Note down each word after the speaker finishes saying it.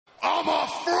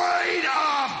afraid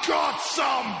I've got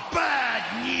some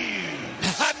bad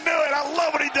news. I knew it. I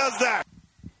love when he does that.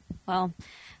 Well,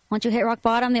 once you hit rock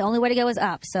bottom, the only way to go is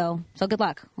up. So good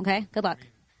luck, okay? Good luck.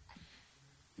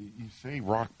 You say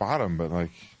rock bottom, but,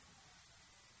 like,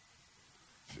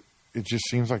 it just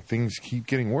seems like things keep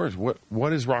getting worse.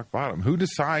 What is rock bottom? Who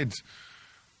decides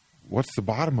what's the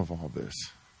bottom of all this?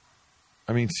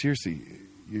 I mean, seriously,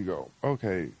 you go,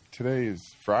 okay, today is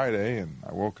Friday, and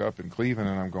I woke up in Cleveland,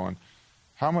 and I'm going,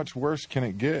 how much worse can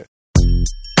it get?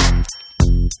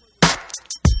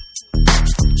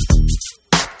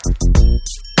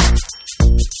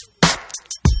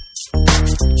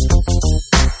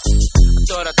 I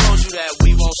thought I told you that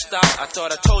we won't stop. I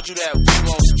thought I told you that we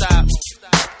won't stop.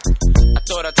 I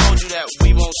thought I told you that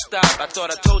we won't stop. I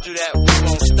thought I told you that we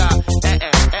won't stop.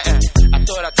 I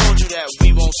thought I told you that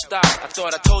we won't stop. I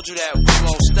thought I told you that we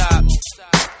won't stop.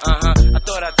 I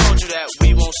thought I told you that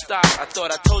we won't stop. I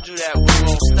thought I told you that we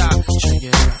won't stop.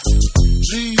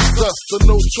 Jesus, the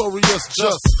notorious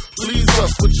just. Please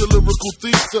us with your lyrical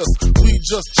thesis. We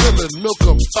just chillin', milk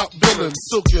 'em, top billin',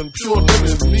 silkin', pure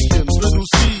linen, vegan, little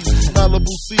seeds,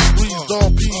 Malibu sea breeze, dawn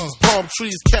peas, palm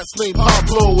trees, cats named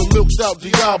Pablo and milked out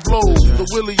Diablo. The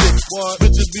williest,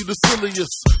 bitches be the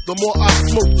silliest. The more I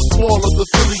smoke, the smaller the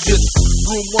Philly gets.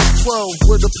 Room 112,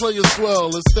 where the players dwell,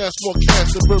 and stash more cash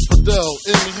than Bert Fidel.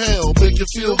 Inhale, make you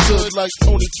feel good like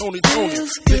Tony.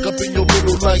 Dig up in your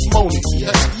middle like Moni.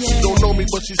 Yeah. She don't know me,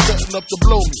 but she's setting up to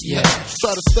blow me. Yeah.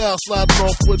 Try to style sliding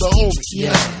off with a homie.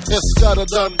 Yeah. Escada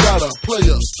Dangada,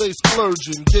 player, stay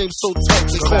splurging. Game so tight,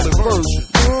 they call it version.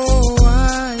 Oh,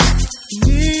 I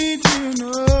need to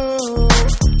know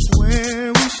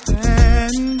where we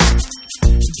stand.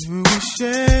 Do we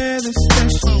share the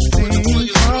special thing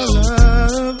called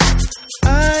love?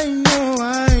 I know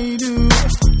I do.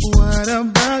 What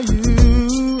about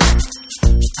you?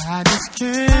 I just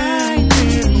can't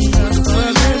get enough of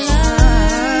this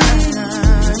time.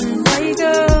 Where you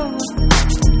go?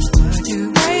 What do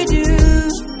I do?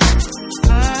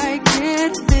 I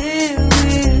can't live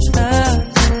without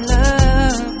your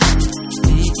love.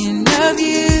 Thinking of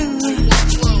you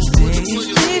makes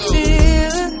me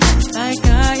feel like I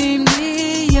am the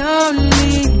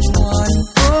only one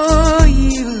for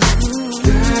you.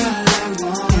 Girl, I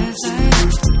want to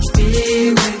be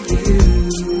with you.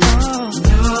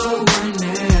 No one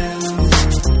else,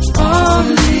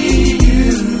 only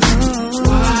you.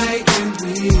 Why can't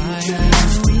we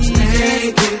just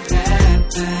make it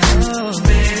happen?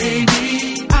 Baby,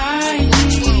 I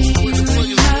need you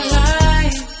in my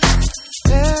life.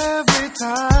 Every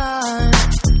time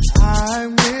I'm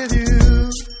with you,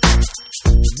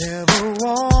 never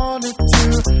wanted to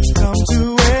come to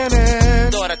an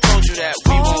end. Thought I told you that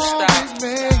we won't stop. Always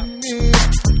make me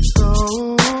so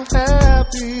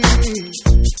happy.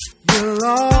 You'll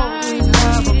always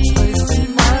have a place in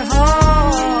my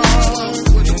heart.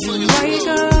 Where you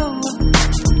go?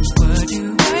 What do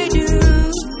I do?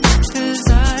 'Cause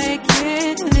I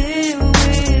can't live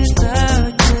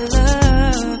without your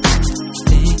love.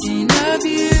 Thinking of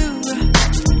you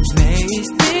makes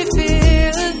me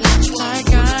feel like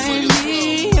I'm the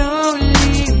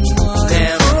only one.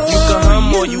 Damn, you can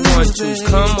hum all you want to,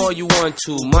 come all you want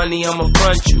to. Money, I'ma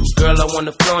front you. Girl, I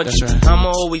wanna flaunt you. right. I'ma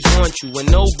always want you when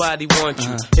nobody wants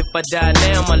you. If I die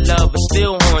now, my love will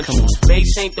still haunt you.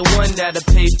 Mace ain't the one that'll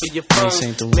pay for your Mace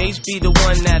ain't the phone. one. Mace be the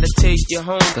one that'll take you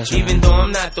home. That's Even right. though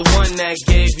I'm not the one that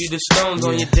gave you the stones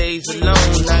on your days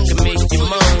alone, I can make you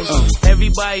moan.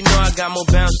 Everybody know I got more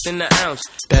bounce than the ounce.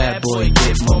 Bad boy,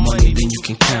 get more money than you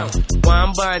can count. Why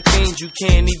I'm buying things you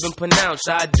can't even pronounce.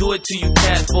 I do it to you,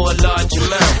 cat, for a large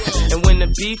amount. And when the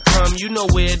beef come, you know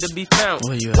where to be found.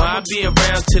 Where you at? Why I be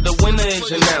around till the winner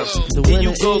is announced. The Here you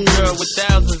winner go, is- girl, with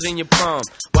thousands in your palm.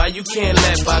 Why you can't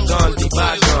let bygones be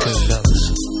bygones? Good fellas.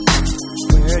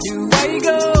 Where do I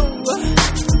go?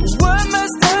 What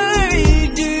must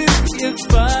I do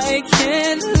if I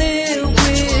can't live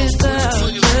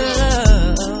without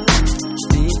love?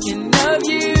 Thinking of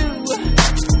you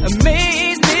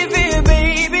amaze me, feel,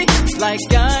 baby, like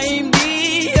I'm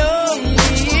the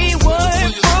only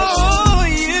one for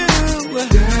you.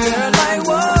 Girl, I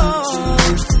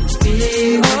want be.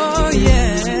 Oh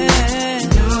yeah,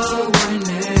 no one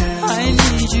else. I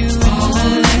need you in my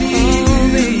life,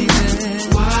 baby.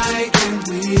 Why can't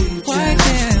we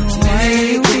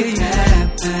make it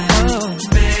happen? Oh,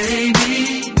 baby,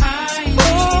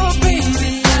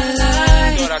 baby, I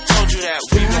like. I thought I told you that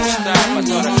we won't stop. I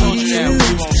thought I told you that we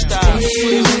won't stop.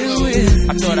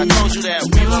 I thought I told you that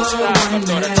we won't stop. I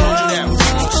thought I told you that we won't stop. I thought I told you that we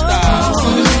won't stop.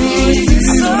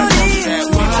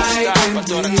 I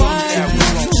thought I told you that we won't stop. I thought I told you that we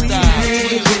won't stop.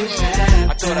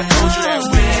 I thought I told you that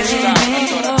we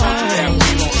won't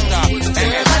stop.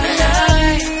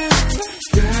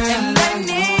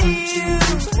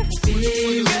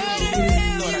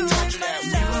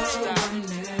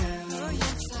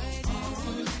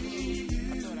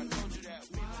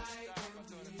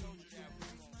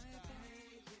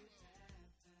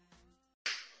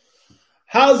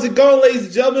 How's it going, ladies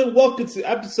and gentlemen? Welcome to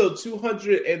episode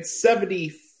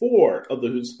 274 of the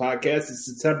Hoots podcast. It's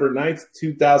September 9th,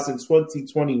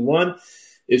 2021.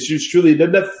 It's yours truly, the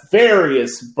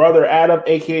nefarious Brother Adam,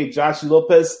 a.k.a. Josh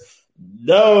Lopez.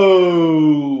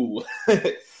 No!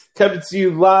 Coming to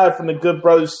you live from the Good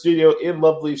Brothers studio in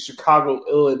lovely Chicago,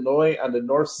 Illinois on the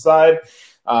north side.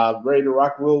 Ready to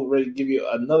rock and roll, ready to give you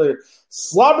another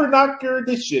slobber knocker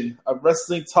edition of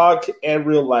wrestling talk and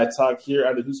real life talk here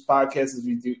on the Hoots podcast, as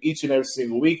we do each and every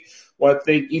single week. I want to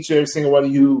thank each and every single one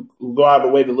of you who go out of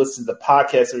the way to listen to the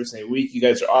podcast every single week. You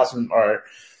guys are awesome. Our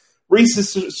recent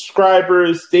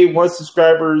subscribers, day one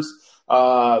subscribers,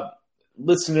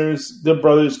 listeners, good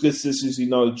brothers, good sisters, you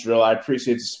know the drill. I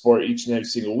appreciate the support each and every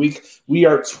single week. We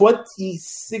are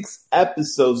 26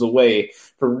 episodes away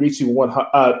from reaching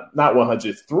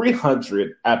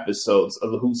 300 episodes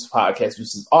of the Hoots podcast, which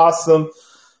is awesome.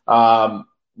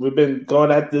 We've been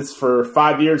going at this for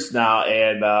 5 years now,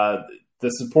 and the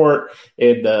support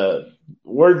and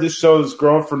where this show has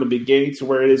grown from the beginning to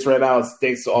where it is right now is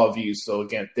thanks to all of you. So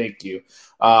again, thank you.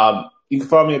 You can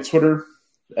follow me on Twitter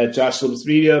at Josh Lopez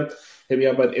Media. Hit me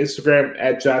up on Instagram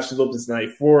at Josh Lopez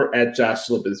 94, at Josh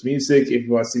Lopez Music. If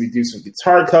you want to see me do some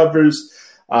guitar covers,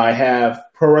 I have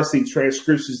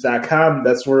ProWrestlingTranscriptions.com.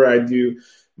 That's where I do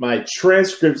my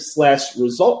transcripts /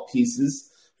 result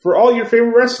pieces for all your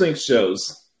favorite wrestling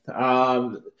shows. Be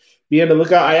on the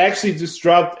lookout. I actually just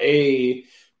dropped a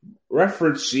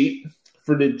reference sheet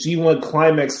for the G1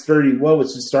 Climax 31, which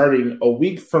is starting a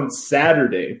week from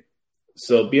Saturday.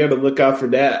 So be on the lookout for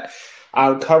that.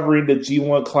 I'm covering the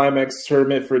G1 Climax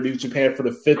tournament for New Japan for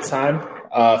the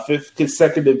fifth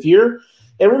consecutive year.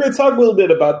 And we're going to talk a little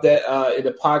bit about that in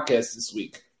the podcast this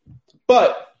week.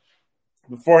 But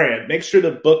beforehand, make sure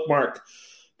to bookmark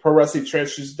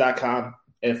ProWrestlingTranscriptions.com.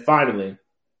 And finally,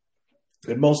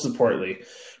 and most importantly,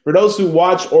 for those who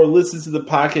watch or listen to the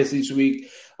podcast each week,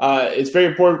 it's very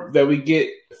important that we get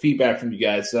feedback from you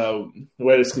guys.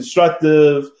 Whether it's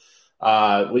constructive,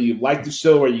 whether you like the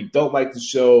show or you don't like the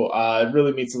show, it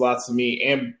really means a lot to me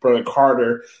and Brother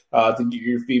Carter to get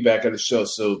your feedback on the show.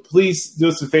 So please do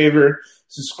us a favor.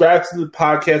 Subscribe to the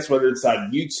podcast, whether it's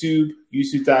on YouTube,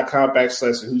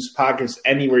 youtube.com/Hoots Podcast,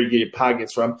 anywhere you get your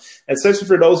podcasts from. And especially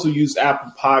for those who use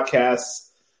Apple Podcasts,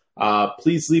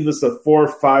 please leave us a 4 or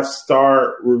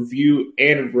 5-star review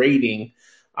and rating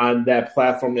on that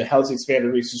platform. It helps expand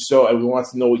and reach the show, and we want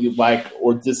to know what you like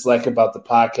or dislike about the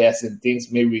podcast and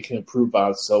things maybe we can improve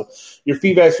on. So your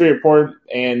feedback is very important,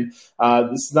 and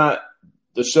this is not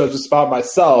the show just about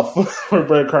myself or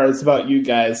Brett Carter. It's about you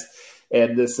guys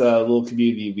and this little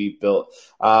community we built.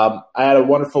 I had a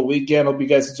wonderful weekend. Hope you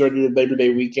guys enjoyed your Labor Day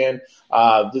weekend.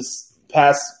 This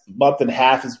past month and a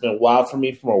half has been wild for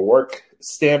me from a work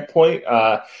standpoint.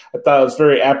 I thought it was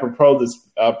very apropos this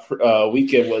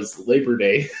weekend was Labor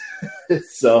Day.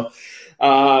 So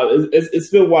it's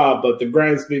been wild, but the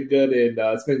grind's been good, and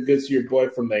it's been good to your boy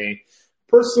from a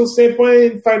personal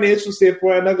standpoint and financial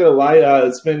standpoint. I'm not going to lie.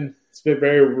 It's been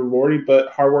very rewarding,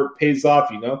 but hard work pays off,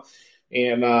 you know.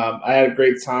 And I had a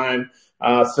great time.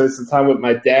 Spent some time with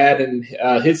my dad and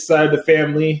his side of the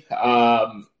family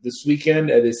this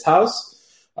weekend at his house.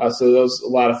 So that was a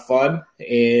lot of fun.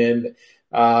 And,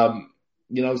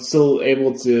 still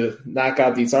able to knock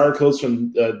out these articles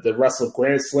from the Wrestle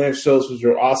Grand Slam shows, which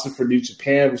were awesome for New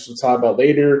Japan, which we'll talk about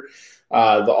later.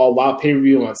 The All Out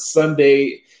pay-per-view on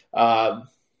Sunday. Life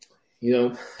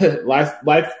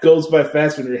goes by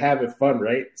fast when you're having fun,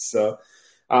 right? So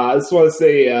I just want to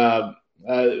say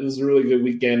it was a really good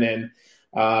weekend, and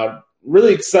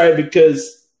really excited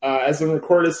because as I'm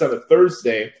recording this on a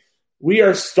Thursday, we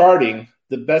are starting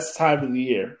the best time of the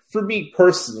year. For me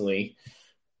personally,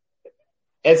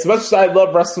 as much as I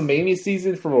love WrestleMania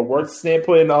season from a work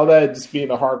standpoint and all that, just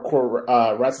being a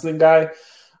hardcore wrestling guy,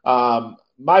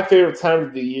 my favorite time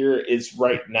of the year is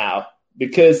right now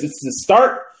because it's the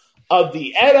start of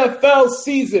the NFL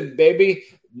season, baby.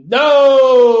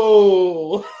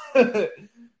 No!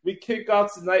 We kick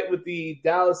off tonight with the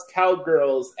Dallas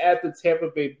Cowgirls at the Tampa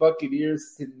Bay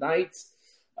Buccaneers tonight.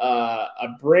 A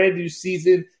brand new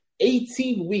season,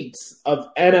 18 weeks of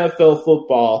NFL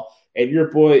football, and your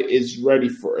boy is ready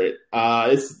for it.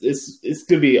 It's going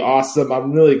to be awesome.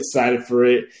 I'm really excited for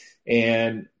it.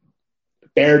 And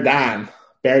bear down,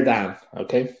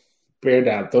 okay? Bear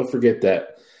down. Don't forget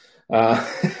that.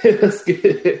 Let's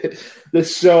get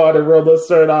this show on the road. Let's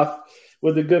start off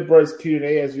with the Good Boys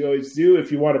Q&A, as we always do.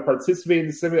 If you want to participate in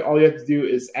the segment, all you have to do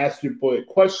is ask your boy a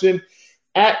question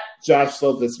at Josh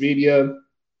Lopez Media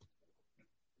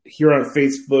here on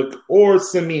Facebook, or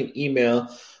send me an email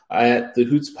at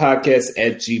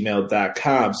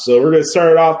thehootspodcast@gmail.com. So we're going to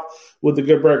start off with the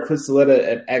good brother Chris Saletta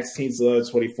at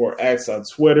XTeens1124X on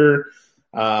Twitter.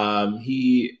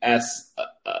 He asked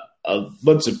a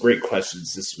bunch of great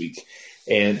questions this week,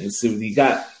 and so he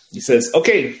got. He says,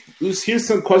 "Okay, here's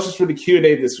some questions for the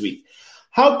Q&A this week.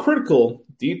 How critical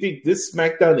do you think this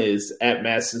SmackDown is at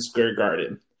Madison Square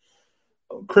Garden?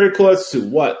 Critical as to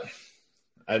what?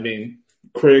 I mean,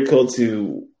 critical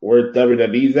to where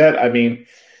WWE's at. I mean,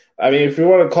 if you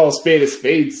want to call a spade,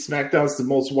 SmackDown's the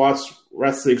most watched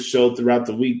wrestling show throughout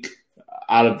the week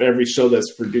out of every show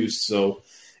that's produced. So,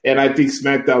 and I think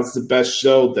SmackDown's the best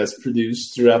show that's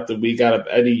produced throughout the week out of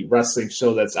any wrestling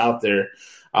show that's out there.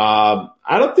 I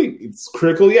don't think it's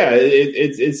critical. Yeah,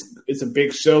 it's a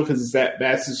big show because it's at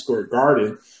Madison Square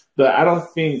Garden, but I don't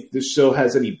think this show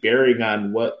has any bearing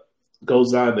on what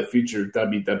goes on in the future of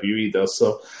WWE, though.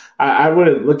 So I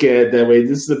wouldn't look at it that way.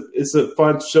 It's a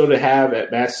fun show to have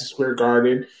at Madison Square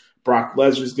Garden. Brock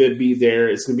Lesnar's going to be there.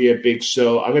 It's going to be a big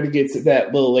show. I'm going to get to that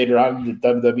a little later on in the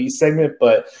WWE segment,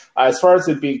 but as far as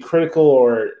it being critical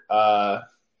or a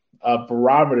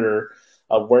barometer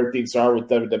of where things are with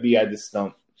WWE, I just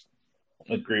don't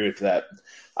agree with that.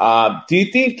 Do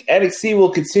you think NXT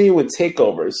will continue with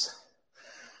takeovers?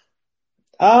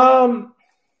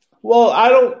 Well, I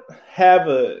don't have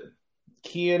a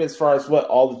key in as far as what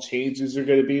all the changes are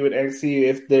going to be with NXT.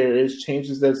 If there is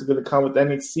changes that's going to come with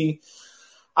NXT,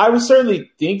 I would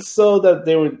certainly think so, that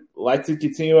they would like to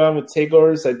continue on with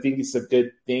takeovers. I think it's a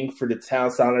good thing for the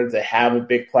talents on there to have a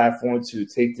big platform to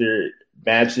take their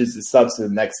matches and stuff to the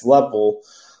next level.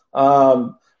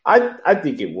 I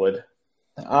think it would.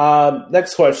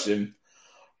 Next question.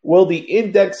 Will the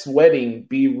Index wedding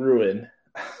be ruined?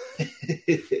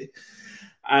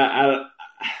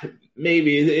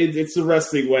 Maybe it's a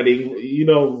wrestling wedding. You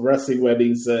know, wrestling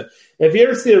weddings. If you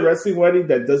ever see a wrestling wedding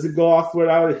that doesn't go off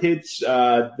without a hitch,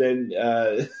 then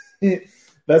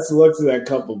best of luck to that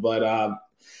couple. But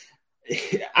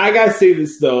I gotta say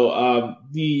this though: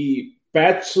 the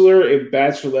Bachelor and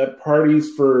Bachelorette parties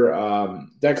for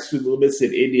Dexter Lumis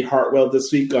and Indy Hartwell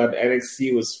this week on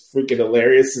NXT was freaking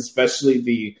hilarious, especially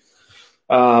the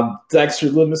Dexter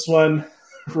Lumis one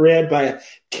ran by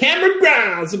Cameron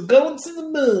Grimes. I'm going to the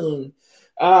moon.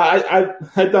 I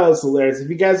thought it was hilarious. If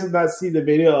you guys have not seen the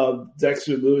video of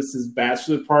Dexter Lewis's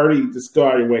bachelor party, just go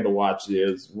out of your way to watch it.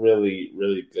 It was really,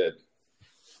 really good.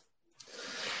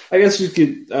 I guess you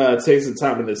could take some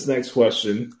time on this next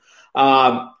question.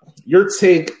 Your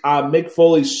take on Mick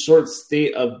Foley's short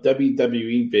state of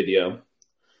WWE video.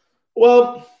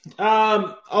 Well,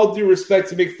 all due respect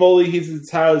to Mick Foley, he's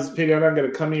entitled to his opinion. I'm not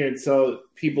going to come here and tell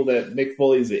people that Mick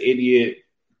Foley's an idiot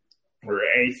or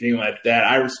anything like that.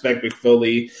 I respect Mick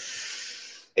Foley.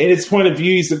 In his point of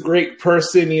view, he's a great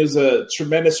person. He was a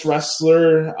tremendous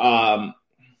wrestler.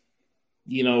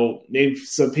 You know, maybe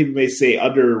some people may say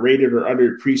underrated or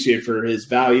underappreciated for his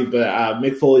value, but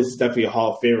Mick Foley is definitely a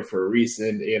Hall of Famer for a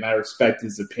reason, and I respect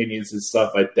his opinions and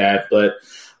stuff like that. But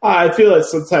I feel like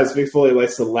sometimes Mick Foley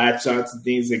likes to latch on to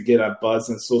things and get a buzz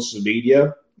on social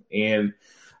media, and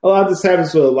a lot of this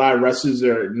happens with a lot of wrestlers that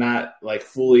are not like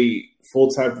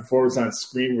full-time performers on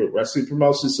screen with wrestling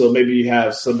promotions. So maybe you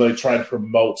have somebody trying to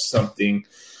promote something,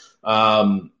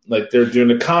 like they're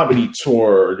doing a comedy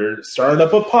tour, or they're starting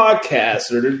up a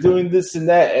podcast, or they're doing this and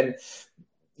that, and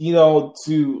you know,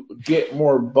 to get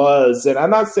more buzz. And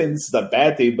I'm not saying this is a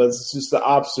bad thing, but it's just an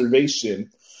observation.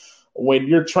 When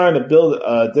you're trying to build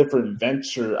a different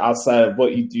venture outside of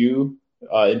what you do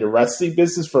in the wrestling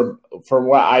business, from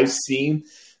what I've seen,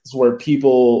 is where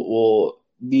people will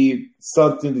need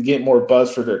something to get more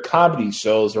buzz for their comedy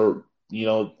shows, or you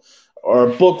know, or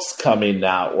books coming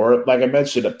out, or like I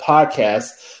mentioned, a podcast.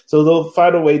 So they'll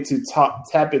find a way to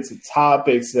tap into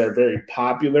topics that are very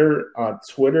popular on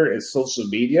Twitter and social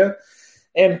media.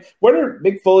 And whether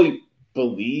Mick Foley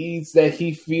believes that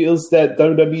he feels that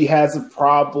WWE has a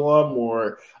problem,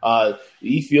 or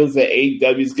he feels that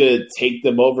AEW is going to take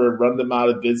them over and run them out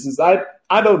of business, I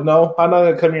don't know. I'm not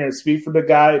going to come here and speak for the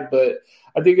guy, but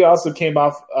I think it also came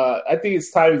off. I think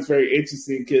his time is very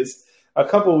interesting because a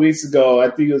couple of weeks ago, I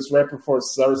think it was right before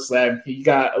SummerSlam, he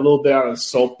got a little bit on a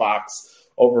soapbox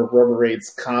over Roman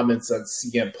Reigns' comments on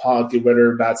CM Punk and whether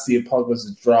or not CM Punk was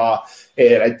a draw.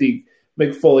 And I think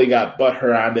Mick Foley got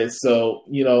butthurt on it. So,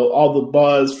 you know, all the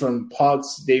buzz from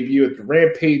Punk's debut at the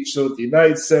Rampage show at the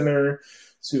United Center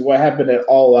to what happened at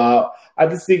All Out, I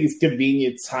just think it's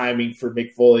convenient timing for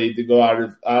Mick Foley to go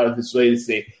out of his way to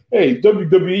say, hey,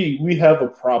 WWE, we have a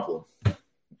problem.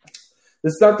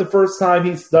 It's not the first time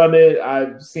he's done it.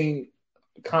 I've seen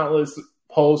countless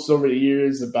posts over the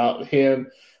years about him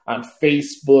on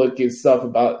Facebook and stuff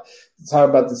about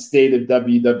talking about the state of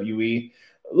WWE.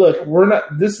 look, we're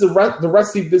not. This is the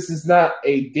wrestling business is not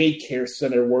a daycare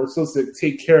center where we're supposed to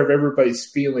take care of everybody's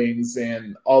feelings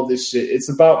and all this shit. It's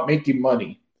about making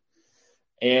money.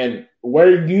 And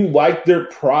whether you like their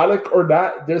product or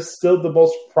not, they're still the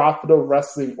most profitable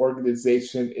wrestling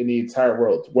organization in the entire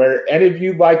world. Whether any of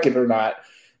you like it or not,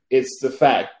 it's the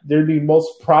fact. They're the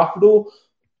most profitable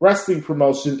wrestling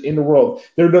promotion in the world.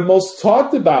 They're the most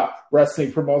talked about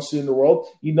wrestling promotion in the world.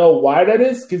 You know why that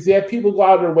is? Because they have people go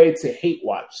out of their way to hate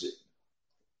watch it.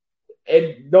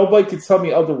 And nobody can tell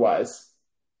me otherwise.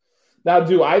 Now,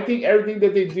 do I think everything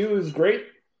that they do is great?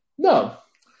 No.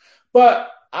 But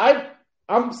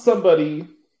I'm somebody,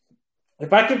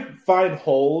 if I can find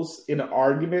holes in an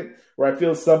argument where I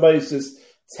feel somebody's just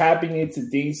tapping into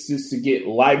things just to get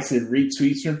likes and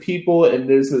retweets from people, and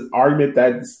there's an argument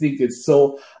that I just think is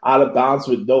so out of bounds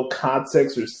with no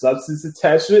context or substance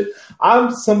attached to it,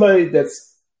 I'm somebody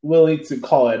that's willing to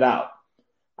call it out.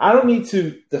 I don't need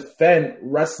to defend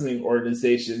wrestling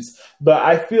organizations, but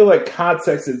I feel like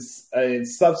context and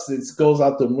substance goes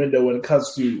out the window when it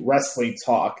comes to wrestling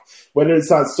talk, whether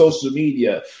it's on social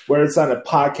media, whether it's on a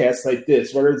podcast like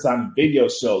this, whether it's on video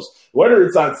shows, whether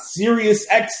it's on Sirius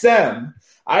XM.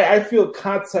 I feel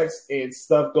context and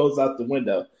stuff goes out the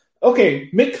window. Okay,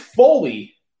 Mick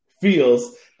Foley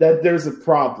feels that there's a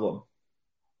problem.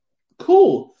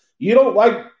 Cool. You don't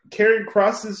like Karrion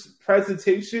Kross's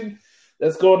presentation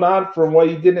that's going on from what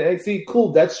you did in NXT?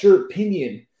 Cool, that's your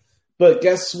opinion. But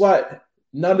guess what?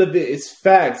 None of it is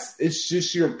facts. It's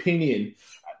just your opinion.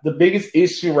 The biggest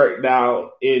issue right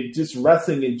now in just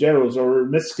wrestling in general is we're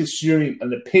misconstruing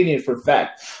an opinion for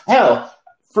fact. Hell,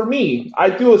 for me, I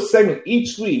do a segment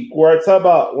each week where I talk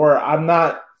about where I'm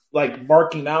not like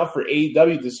marking out for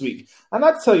AEW this week. I'm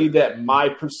not telling you that my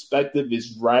perspective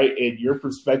is right and your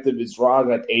perspective is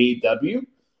wrong on AEW.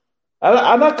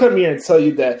 I'm not coming here and tell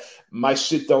you that my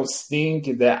shit don't stink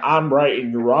and that I'm right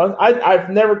and you're wrong. I've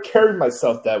never carried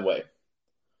myself that way.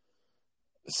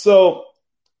 So,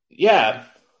 yeah.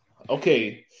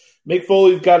 Okay. Mick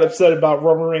Foley got upset about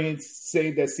Roman Reigns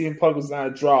saying that CM Punk was not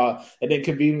a draw, and then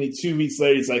conveniently 2 weeks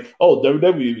later, he's like, oh,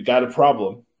 WWE got a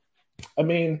problem. I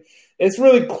mean, it's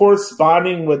really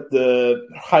corresponding with the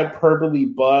hyperbole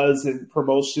buzz and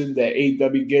promotion that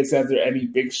AEW gets after any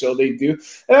big show they do.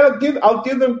 And I'll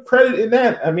give them credit in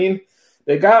that. I mean,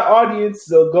 they got an audience.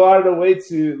 They'll go out of their way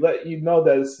to let you know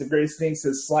that it's the greatest thing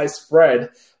since sliced bread.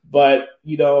 But,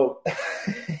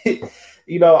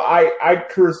 I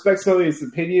can respect somebody's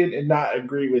opinion and not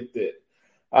agree with it.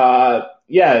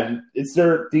 Is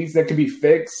there things that can be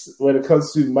fixed when it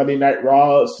comes to Monday Night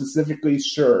Raw specifically?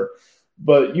 Sure.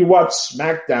 But you watch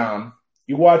SmackDown,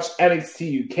 you watch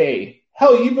NXT UK,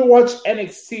 hell, you even watch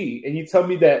NXT, and you tell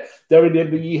me that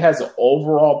WWE has an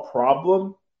overall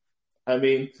problem? I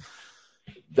mean,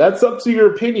 that's up to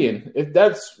your opinion. If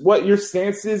that's what your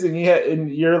stance is, and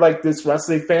you're like this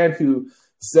wrestling fan who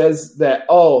says that,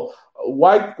 oh,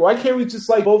 why can't we just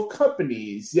like both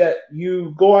companies? Yet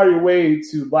you go out of your way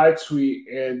to live tweet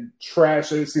and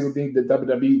trash every single thing that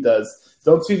WWE does.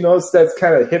 Don't you notice that's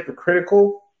kind of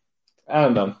hypocritical? I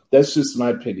don't know. That's just my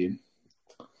opinion.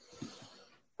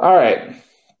 All right.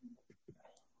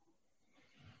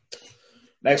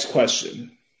 Next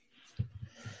question.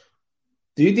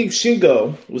 Do you think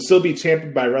Shingo will still be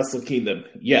champion by Wrestle Kingdom?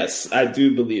 Yes, I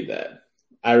do believe that.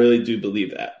 I really do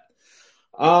believe that.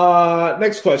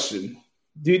 Next question.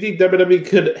 Do you think WWE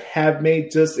could have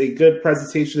made just a good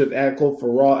presentation of Adam Cole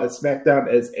for Raw and SmackDown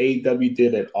as AEW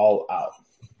did it All Out?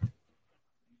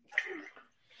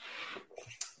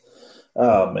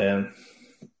 Oh, man.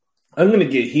 I'm going to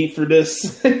get heat for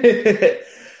this.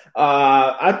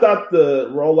 I thought the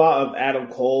rollout of Adam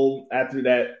Cole after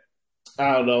that,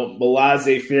 I don't know,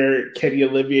 Malaise Fair, Kenny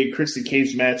Olivier, Christian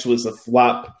Cage match was a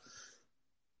flop.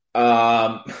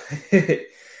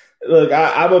 Look,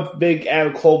 I'm a big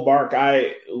Adam Cole mark.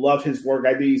 I love his work.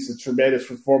 I think he's a tremendous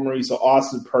performer. He's an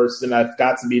awesome person. I've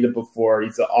got to meet him before.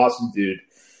 He's an awesome dude.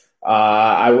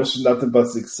 I wish him nothing but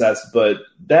success, but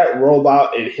that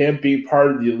rollout and him being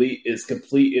part of the Elite is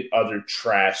complete and utter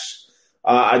trash.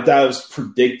 I thought it was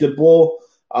predictable.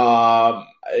 I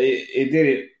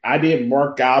didn't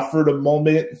mark out for the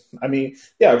moment. I mean,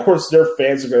 yeah, of course their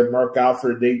fans are going to mark out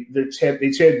for they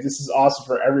chanted this is awesome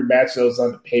for every match that was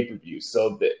on the pay-per-view.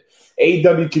 So that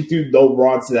AEW could do no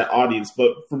wrong to that audience.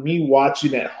 But for me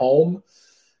watching at home,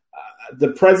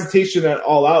 the presentation at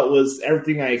All Out was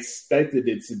everything I expected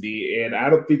it to be, and I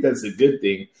don't think that's a good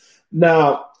thing.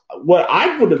 Now, what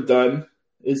I would have done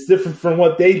is different from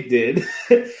what they did.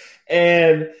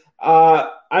 And,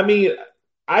 I mean,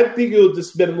 I think it would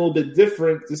just been a little bit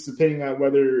different just depending on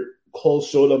whether Cole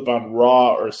showed up on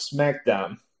Raw or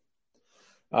SmackDown.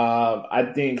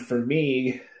 I think for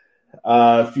me,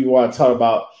 if you want to talk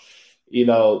about,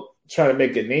 trying to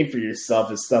make a name for yourself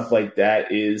and stuff like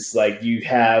that, is like you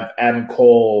have Adam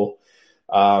Cole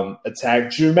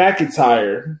attack Drew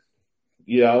McIntyre,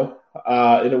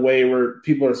 in a way where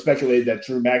people are speculating that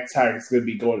Drew McIntyre is going to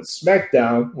be going to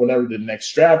SmackDown whenever the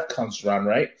next draft comes around,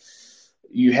 right?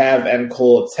 You have Adam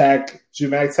Cole attack Drew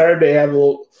McIntyre. They have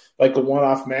a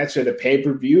one-off match at a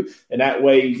pay-per-view, and that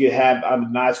way you can have on the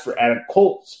notch for Adam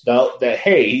Cole's belt that,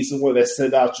 hey, he's the one that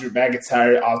sent out Drew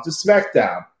McIntyre off to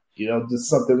SmackDown, just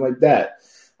something like that.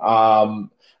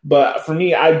 But for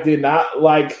me, I did not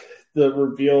like the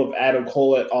reveal of Adam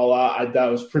Cole at All Out. I thought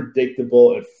it was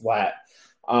predictable and flat.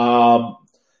 When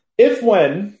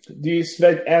do you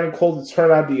expect Adam Cole to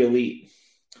turn on the Elite?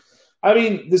 I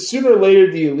mean, the sooner or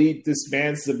later the Elite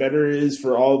disbands, the better it is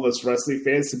for all of us wrestling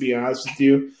fans, to be honest with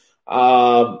you.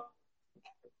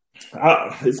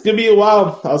 It's going to be a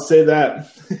while, I'll say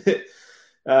that.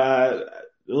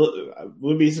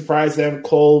 Wouldn't be surprised to have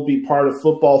Cole be part of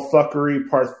Football Fuckery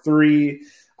Part 3.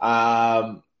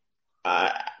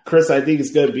 Chris, I think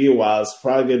it's going to be a while. It's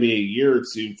probably going to be a year or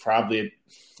two, probably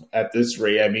at this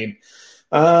rate. I mean,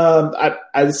 I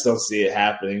just don't see it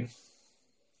happening.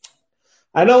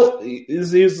 I know,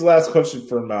 here's the last question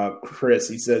from Chris.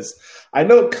 He says, I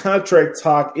know contract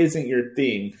talk isn't your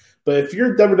thing, but if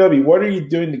you're WWE, what are you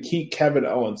doing to keep Kevin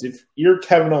Owens? If you're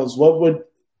Kevin Owens, what would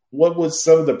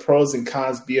some of the pros and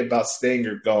cons be about staying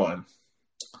or going?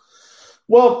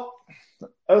 Well,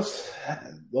 the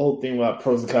whole thing about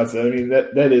pros and cons, I mean,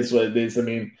 that is what it is. I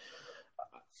mean,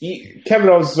 Kevin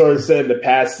Owens sort of said in the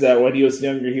past that when he was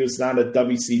younger, he was not a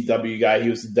WCW guy. He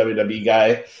was a WWE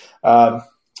guy.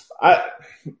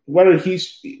 Whether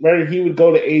he would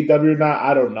go to AEW or not,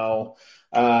 I don't know.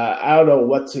 I don't know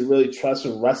what to really trust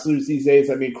with wrestlers these days.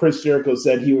 I mean, Chris Jericho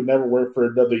said he would never work for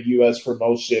another U.S.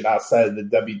 promotion outside of the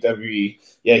WWE.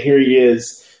 Yeah, here he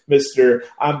is, Mr.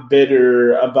 I'm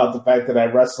bitter about the fact that I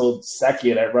wrestled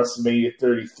second at WrestleMania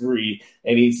 33,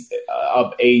 and he's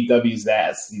up AEW's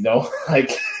ass,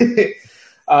 Like,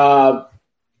 I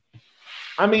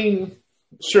mean,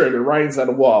 sure, the writing's on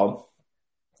the wall.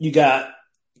 You got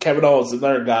Kevin Owens,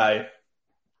 another guy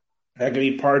that can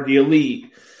be part of the Elite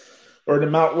or the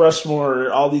Mount Rushmore,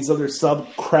 or all these other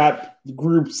sub-crap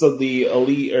groups of the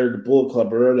Elite or the Bullet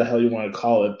Club, or whatever the hell you want to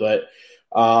call it. But,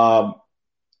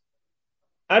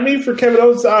 I mean, for Kevin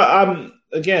Owens,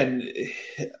 again,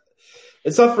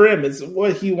 it's up for him. It's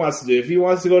what he wants to do. If he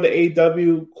wants to go to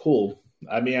AEW, cool.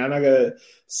 I mean, I'm not gonna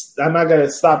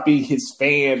stop being his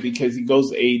fan because he goes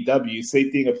to AEW.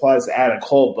 Same thing applies to Adam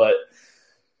Cole, but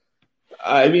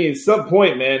I mean, at some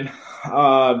point, man,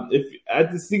 if I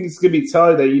just think it's gonna be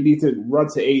telling that you need to run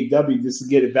to AEW just to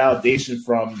get a validation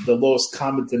from the lowest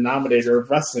common denominator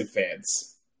of wrestling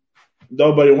fans.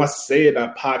 Nobody wants to say it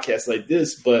on podcasts like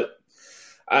this, but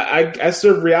I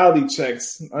serve reality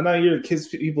checks. I'm not here to kiss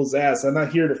people's ass. I'm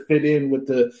not here to fit in with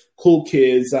the cool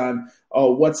kids on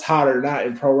what's hot or not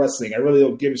in pro wrestling. I really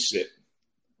don't give a shit.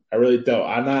 I really don't.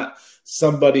 I'm not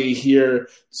somebody here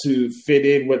to fit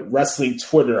in with wrestling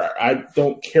Twitter. I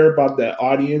don't care about that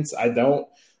audience. I don't.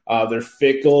 They're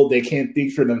fickle. They can't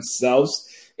think for themselves.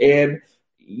 And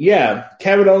yeah,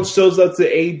 Kevin Owens shows up to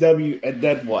AEW, and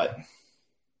then what?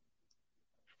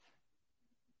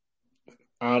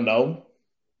 I don't know.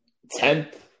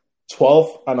 10th,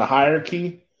 12th on the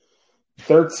hierarchy,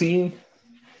 13.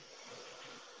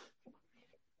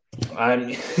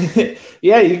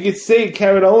 Yeah, you could say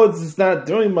Kevin Owens is not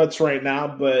doing much right now,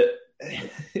 but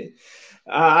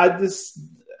I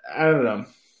don't know.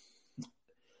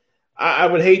 I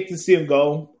would hate to see him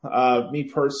go. Me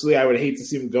personally, I would hate to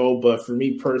see him go, but for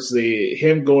me personally,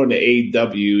 him going to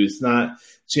AEW is not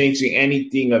changing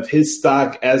anything of his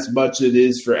stock as much as it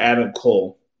is for Adam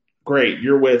Cole. Great,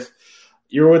 you're with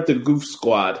the Goof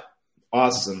Squad.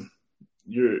 Awesome.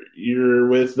 You're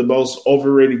with the most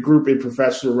overrated group in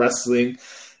professional wrestling,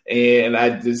 and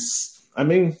it's up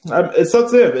to him.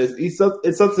 It's up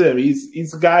to him.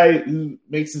 He's a guy who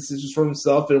makes decisions for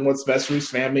himself and what's best for his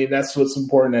family, and that's what's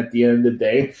important at the end of the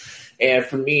day. And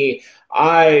for me,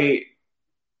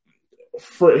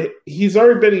 he's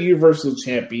already been a Universal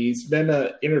Champion. He's been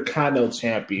an Intercontinental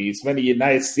Champion. He's been a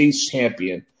United States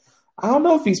Champion. I don't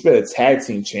know if he's been a tag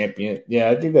team champion.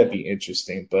 Yeah, I think that'd be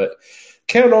interesting. But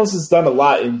Kevin Owens has done a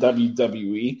lot in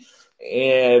WWE.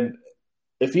 And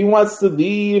if he wants to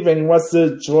leave and he wants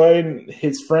to join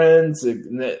his friends,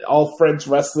 all friends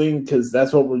wrestling, because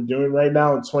that's what we're doing right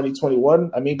now in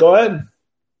 2021, I mean, go ahead.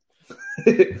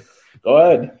 Go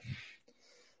ahead.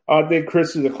 I thank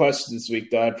Chris for the question this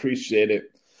week, though. I appreciate it.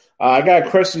 I got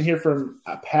a question here from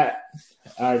Pat,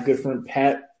 our good friend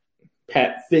Pat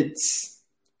Fitz.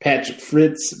 Patrick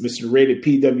Fritz, Mr. Rated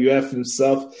PWF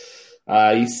himself.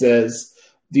 He says,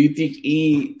 do you think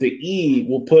the E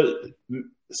will put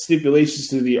stipulations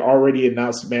to the already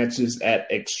announced matches at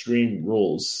Extreme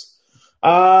Rules?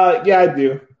 Yeah, I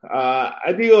do.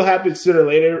 I think it'll happen sooner or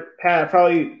later.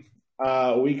 Probably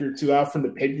a week or two out from the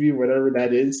pay-per-view, whatever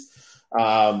that is.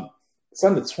 It's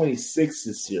on the 26th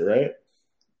this year, right?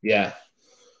 Yeah.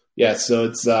 Yeah, so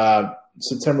it's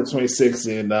September 26th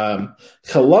in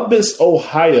Columbus,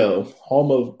 Ohio,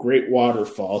 home of Great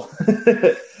Waterfall.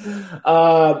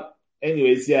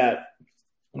 Anyways, yeah,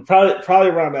 probably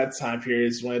around that time period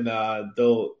is when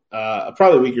they'll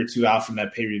probably a week or two out from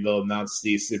that pay-per-view they'll announce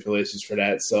the stipulations for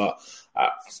that. So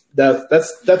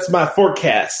that's my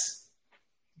forecast.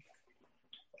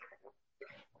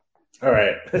 All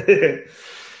right.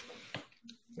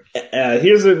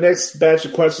 Here's the next batch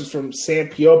of questions from Sam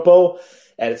Piopo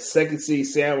at Second City.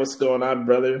 Sam, what's going on,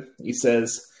 brother? He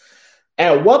says,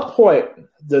 at what point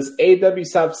does AEW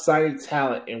stop signing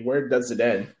talent and where does it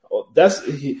end? Well,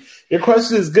 your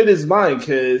question is good as mine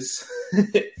because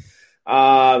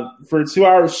for a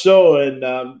 2-hour show and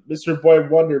Mr. Boy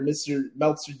Wonder, Mr.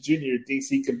 Meltzer Jr. thinks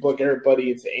he can book everybody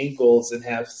into angles and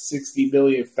have 60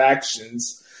 million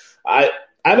factions. I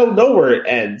don't know where it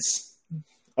ends.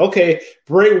 Okay,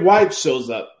 Bray Wyatt shows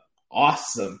up.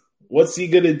 Awesome. What's he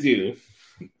going to do?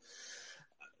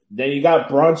 Then you got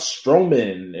Braun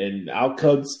Strowman, and out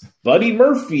comes Buddy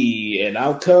Murphy, and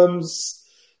out comes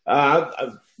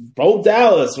Bo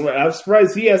Dallas. I'm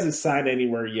surprised he hasn't signed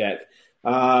anywhere yet.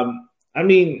 I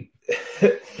mean,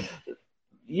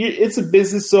 it's a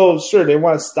business, so sure, they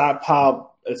want to stockpile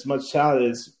as much talent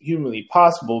as humanly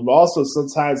possible, but also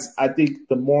sometimes I think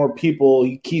the more people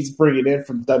he keeps bringing in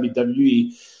from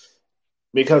WWE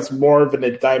becomes more of an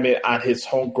indictment on his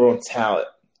homegrown talent.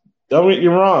 Don't get me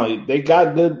wrong, they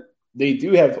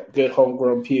do have good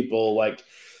homegrown people like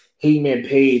Hangman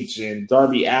Page and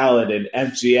Darby Allin and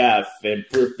MJF and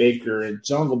Britt Baker and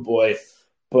Jungle Boy,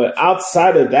 but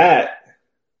outside of that,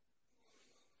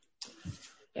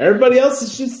 everybody else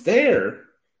is just there.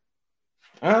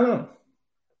 I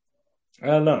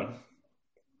don't know.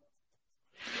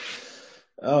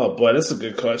 Oh, boy, that's a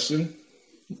good question.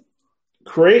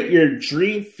 Create your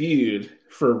dream feud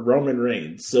for Roman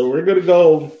Reigns. So we're going to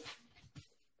go,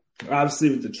 obviously,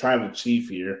 with the Tribal Chief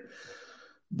here.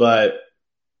 But,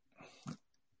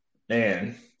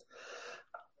 man,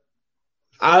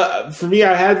 for me,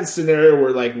 I had this scenario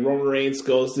where, like, Roman Reigns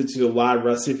goes into a lot of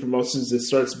wrestling promotions and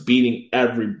starts beating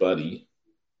everybody.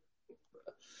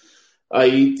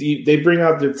 They bring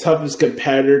out their toughest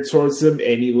competitor towards him,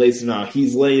 and he lays him out.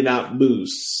 He's laying out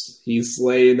Moose. He's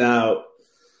laying out.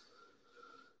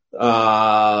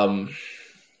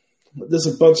 There's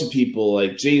a bunch of people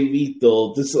like Jay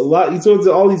Lethal. There's a lot. He's doing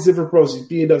all these different pros. He's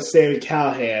beating up Sami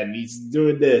Callihan. He's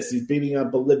doing this. He's beating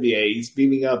up Olivier. He's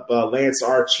beating up Lance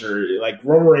Archer. Like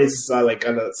Roman Reigns is like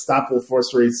on a unstoppable force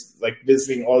where he's like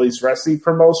visiting all these wrestling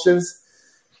promotions,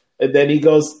 and then he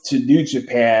goes to New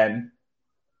Japan.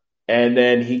 And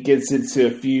then he gets into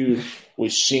a feud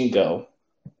with Shingo.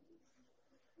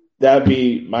 That would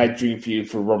be my dream feud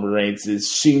for Roman Reigns is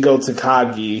Shingo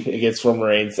Takagi against Roman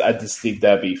Reigns. I just think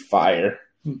that'd be fire.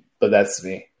 But that's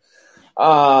me.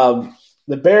 The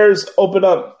Bears open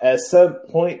up as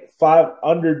 7.5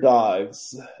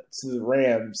 underdogs to the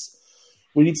Rams.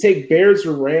 When you take Bears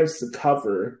or Rams to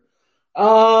cover,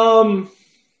 I'd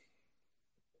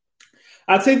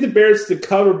take the Bears to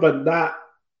cover, but not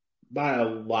by a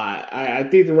lot. I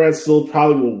think the Reds still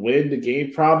probably will win the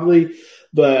game, probably,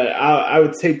 but I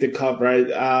would take the cover.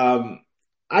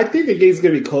 I think the game's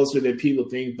going to be closer than people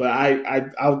think, but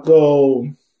I'll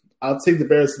take the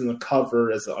Bears in the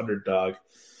cover as an underdog.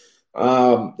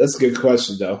 That's a good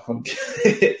question, though.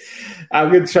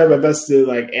 I'm going to try my best to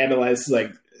like analyze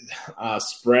like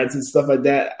spreads and stuff like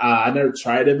that. I never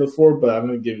tried it before, but I'm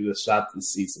going to give it a shot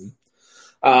this season.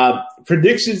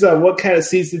 Predictions on what kind of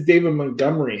season David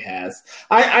Montgomery has.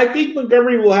 I think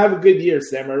Montgomery will have a good year,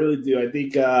 Sam. I really do. I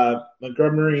think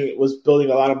Montgomery was building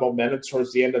a lot of momentum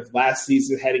towards the end of last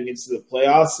season, heading into the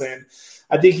playoffs, and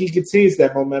I think he continues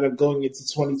that momentum going into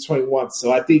 2021.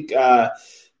 So I think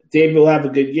David will have a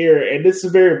good year, and this is a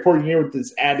very important year with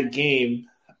this added game.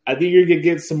 I think you're going to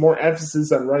get some more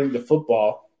emphasis on running the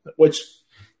football, which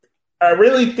I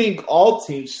really think all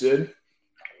teams should.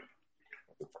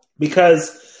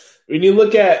 Because when you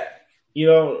look at,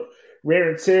 wear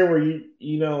and tear where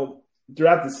you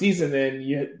throughout the season and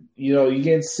you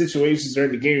get into situations during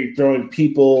the game, you're throwing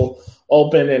people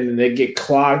open and they get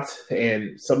clocked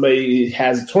and somebody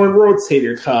has a torn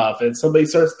rotator cuff and somebody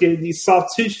starts getting these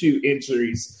soft tissue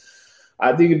injuries.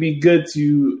 I think it'd be good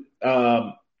to,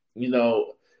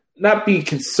 not be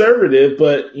conservative,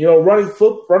 but running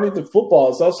the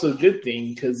football is also a good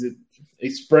thing because it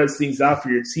spreads things out for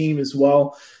your team as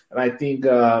well. And I think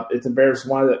if the Bears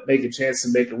want to make a chance to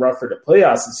make a run for the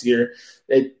playoffs this year,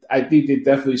 I think they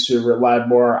definitely should rely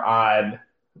more on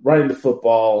running the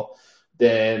football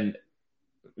than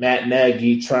Matt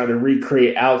Nagy trying to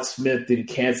recreate Alex Smith in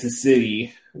Kansas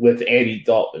City with Andy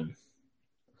Dalton.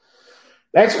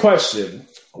 Next question.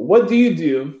 What do you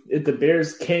do if the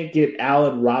Bears can't get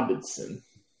Allen Robinson?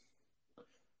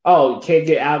 Oh, you can't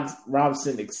get Allen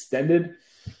Robinson extended?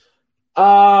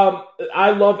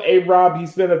 I love A-Rob.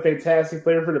 He's been a fantastic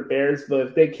player for the Bears, but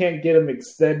if they can't get him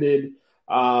extended,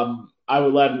 I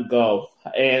would let him go.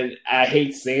 And I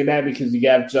hate saying that because you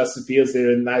have Justin Fields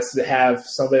there, and nice to have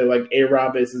somebody like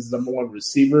A-Rob as his number one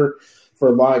receiver for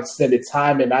a long extended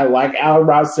time. And I like Allen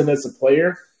Robinson as a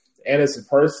player and as a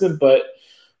person, but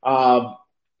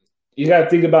you got to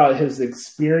think about his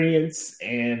experience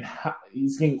and how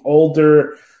he's getting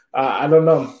older. I don't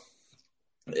know.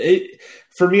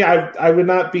 For me, I would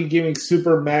not be giving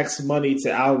super max money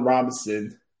to Allen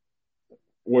Robinson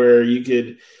where you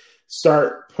could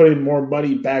start putting more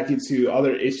money back into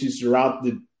other issues throughout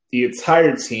the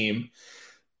entire team.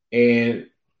 And,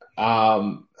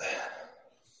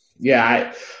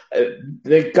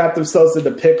 they got themselves in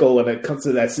the pickle when it comes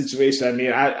to that situation. I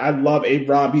mean, I love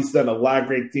A-Rob. He's done a lot of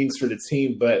great things for the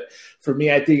team. But for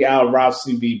me, I think Allen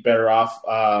Robinson would be better off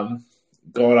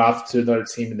going off to another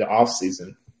team in the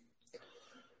offseason.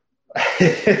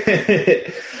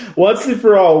 Once and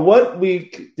for all, what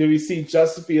week do we see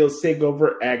Justin Fields take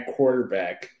over at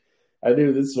quarterback? I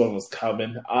knew this one was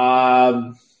coming.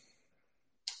 I'm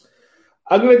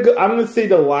gonna say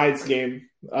the Lions game,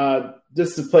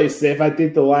 just to play safe. I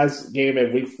think the Lions game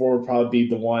at week 4 would probably be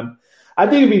the one. I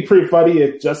think it'd be pretty funny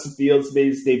if Justin Fields made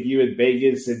his debut in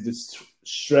Vegas and just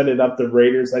shredded up the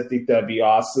Raiders. I think that'd be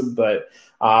awesome. But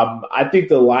I think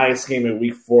the Lions game in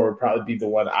week 4 would probably be the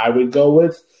one I would go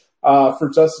with for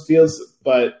Justin Fields.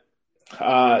 But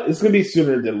it's going to be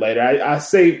sooner than later. I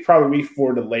say probably week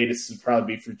 4 the latest would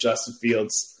probably be for Justin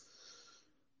Fields.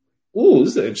 Ooh, this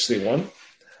is an interesting one.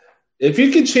 If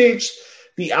you could change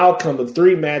the outcome of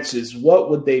 3 matches, what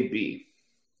would they be?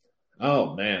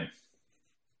 Oh, man.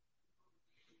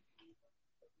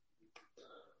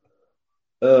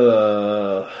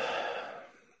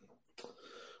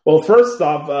 Well, first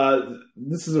off,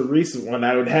 this is a recent one.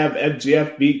 I would have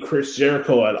MJF beat Chris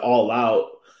Jericho at All Out.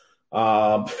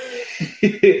 I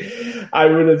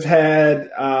would have had,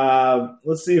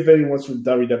 let's see if anyone's from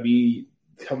WWE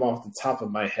come off the top of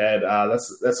my head.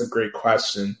 That's a great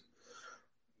question.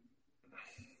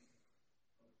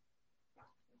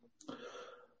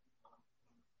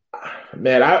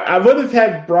 Man, I would have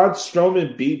had Braun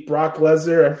Strowman beat Brock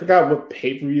Lesnar. I forgot what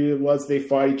pay-per-view it was they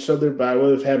fought each other, but I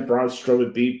would have had Braun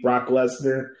Strowman beat Brock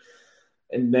Lesnar.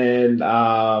 And then,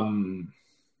 man,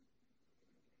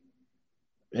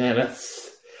 that's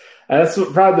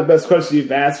probably the best question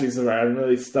you've asked me so far. I'm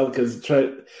really stumped because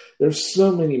there's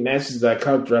so many matches that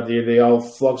come throughout the year. They all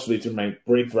fluctuate through my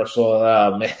brain threshold.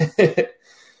 Oh, man.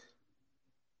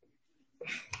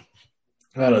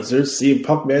 I don't know. Is there a CM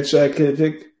Punk match I could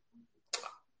pick?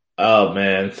 Oh,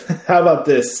 man. How about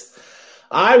this?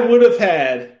 I would have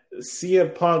had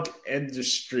CM Punk end the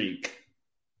streak.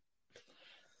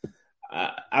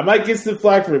 I might get some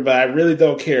flack for it, but I really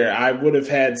don't care. I would have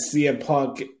had CM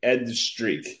Punk end the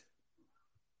streak.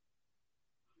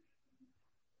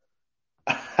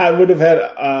 I would have had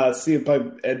CM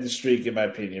Punk end the streak, in my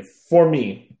opinion. For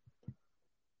me.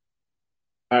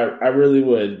 I really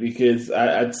would, because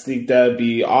I just think that would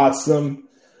be awesome.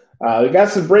 We got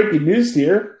some breaking news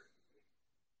here.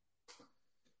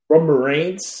 Roman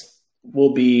Reigns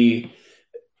will be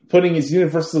putting his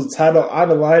Universal title on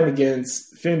the line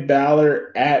against Finn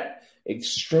Balor at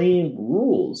Extreme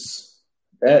Rules.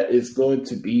 That is going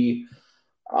to be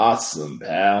awesome,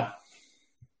 pal.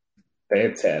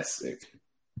 Fantastic.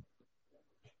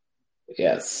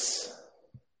 Yes.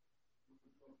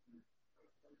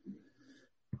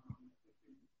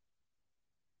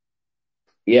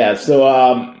 Yeah, so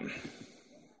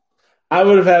I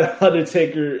would have had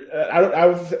Undertaker. I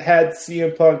would have had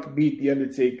CM Punk beat The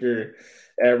Undertaker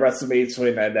at WrestleMania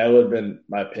 29. That would have been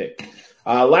my pick.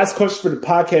 Last question for the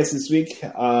podcast this week.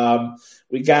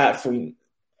 We got from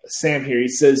Sam here. He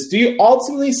says, do you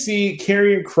ultimately see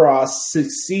Karrion Kross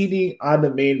succeeding on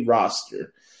the main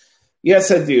roster?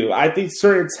 Yes, I do. I think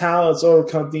certain talents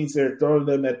overcome things that are thrown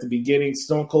them at the beginning.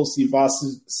 Stone Cold Steve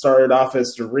Austin started off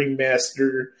as the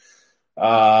ringmaster.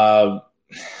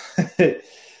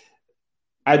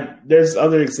 There's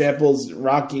other examples,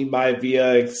 Rocky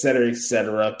Maivia, et cetera, et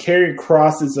cetera. Karrion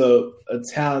Kross is a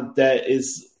talent that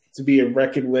is to be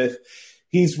reckoned with.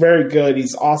 He's very good.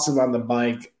 He's awesome on the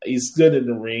mic. He's good in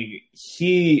the ring.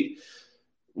 He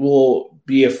will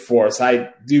be a force.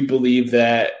 I do believe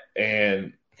that,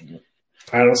 and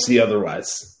I don't see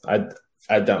otherwise. I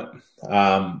don't.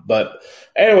 But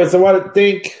anyways, I want to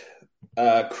thank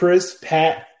Chris,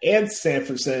 Pat, and Sam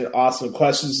for sending awesome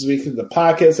questions this week in the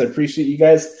podcast. I appreciate you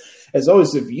guys. As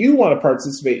always, if you want to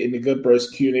participate in the Good Bros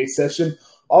Q&A session,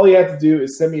 all you have to do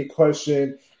is send me a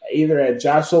question either at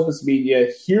Josh Lopez Media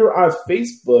here on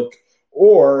Facebook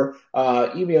or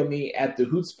email me at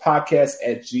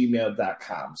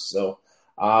thehootspodcast@gmail.com. So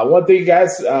one thing,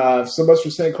 guys, so much for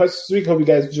sending questions this week. Hope you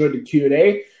guys enjoyed the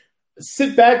Q&A.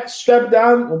 Sit back, strap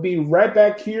down. We'll be right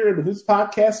back here in the Hoots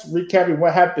Podcast recapping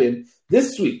what happened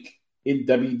this week in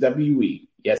WWE.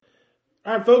 Yes.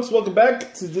 All right, folks, welcome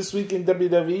back to This Week in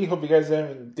WWE. Hope you guys are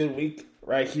having a good week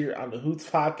right here on the Hoots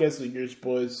Podcast with your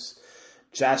boys,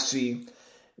 Josh G.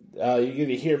 You're going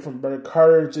to hear from Brother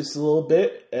Carter just a little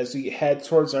bit as we head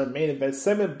towards our main event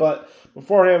segment. But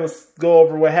beforehand, let's go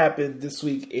over what happened this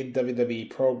week in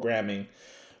WWE programming.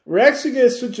 We're actually going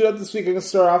to switch it up this week. I'm going to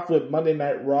start off with Monday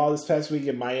Night Raw this past week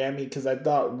in Miami because I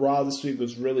thought Raw this week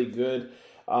was really good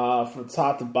from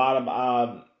top to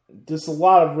bottom. There's a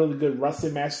lot of really good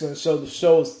wrestling matches on the show. The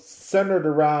show is centered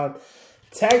around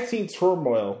tag team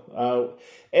turmoil.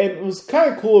 And what's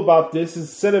kind of cool about this is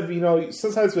instead of,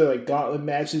 sometimes with like gauntlet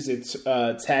matches, it's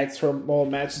tag turmoil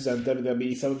matches on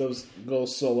WWE. Some of those go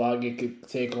so long it could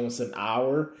take almost an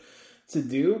hour to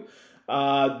do.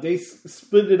 They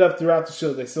split it up throughout the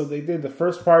show. So they did the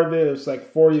first part of it. It was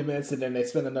like 40 minutes, and then they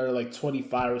spent another like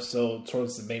 25 or so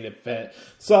towards the main event.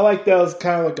 So I like that. It was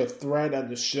kind of like a thread on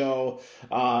the show.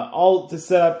 All to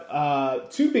set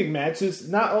up two big matches,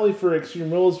 not only for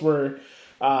Extreme Rules where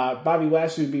Bobby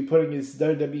Lashley would be putting his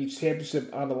WWE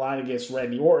Championship on the line against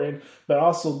Randy Orton, but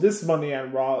also this Monday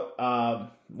on Raw,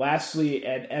 Lashley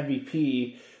and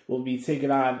MVP will be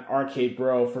taking on RK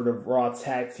Bro for the Raw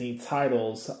Tag Team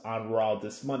titles on Raw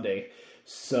this Monday.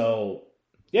 So,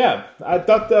 yeah, I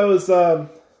thought that was a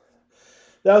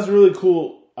really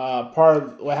cool part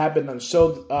of what happened on the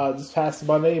show this past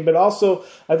Monday. But also,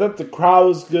 I thought the crowd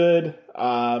was good.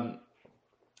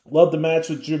 Loved the match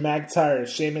with Drew McIntyre and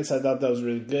Sheamus. I thought that was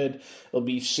really good. It'll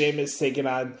be Sheamus taking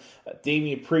on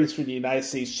Damian Priest for the United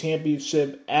States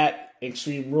Championship at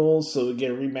Extreme Rules. So we get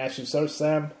a rematch in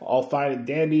SummerSlam. All fine and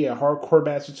dandy. A hardcore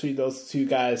match between those two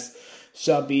guys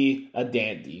shall be a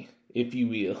dandy, if you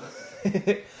will.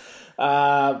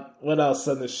 What else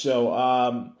on the show?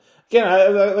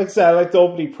 Again, like I said, I like the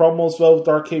opening promos well with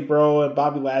RK Bro and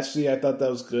Bobby Lashley. I thought that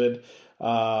was good.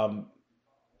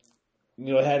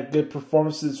 It had good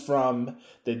performances from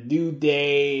the New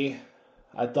Day.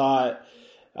 I thought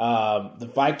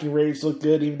the Viking Raiders looked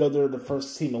good, even though they were the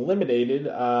first team eliminated.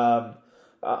 Also,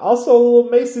 little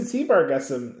Mason T-Bar got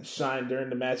some shine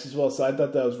during the match as well, so I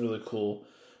thought that was really cool.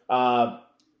 I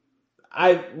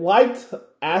liked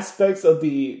aspects of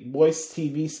the voice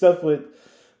TV stuff with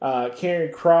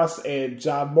Karrion Kross and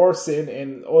John Morrison,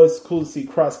 and always cool to see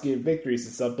Kross get victories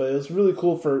and stuff, but it was really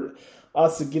cool for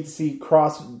us to get to see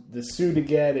Kross the suit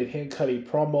again and him cutting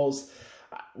promos.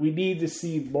 We need to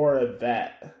see more of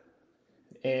that.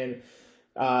 And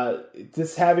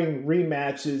just having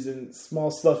rematches and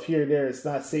small stuff here and there, it's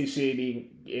not satiating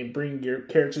and bringing your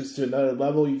characters to another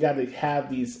level. You got to have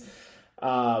these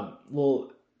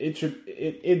little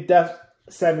in-depth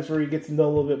segments where you get to know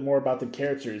a little bit more about the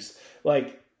characters.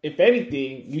 Like, if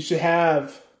anything, you should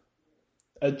have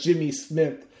a Jimmy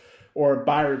Smith or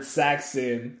Byron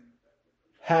Saxon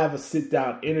have a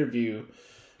sit-down interview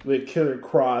with Killer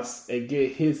Kross and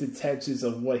get his intentions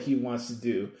of what he wants to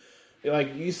do.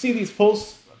 Like, you see these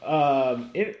post-show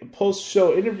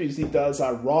interviews he does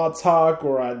on Raw Talk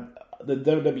or on the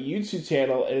WWE YouTube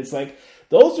channel, and it's like,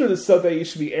 those are the stuff that you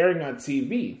should be airing on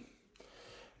TV.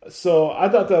 So I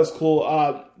thought that was cool.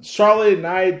 Charlotte and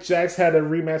Nia Jax had a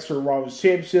rematch for the Raw Women's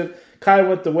Championship. Kind of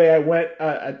went the way I went.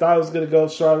 I thought it was going to go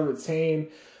Charlotte retain.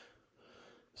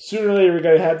 Sooner or later, we're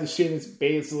going to have the Shayna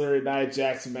Baszler and Nia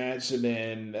Jax match, and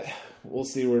then we'll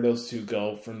see where those two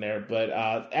go from there. But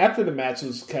after the match, it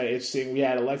was kind of interesting. We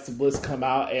had Alexa Bliss come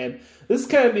out, and this is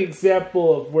kind of the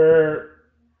example of where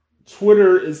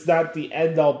Twitter is not the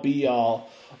end-all, be-all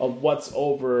of what's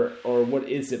over or what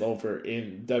isn't over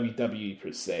in WWE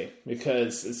per se.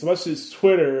 Because as much as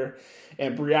Twitter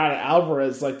and Brianna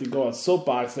Alvarez like to go on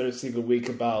soapbox every single week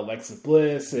about Alexa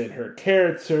Bliss and her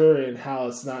character and how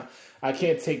it's not... I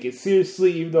can't take it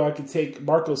seriously, even though I can take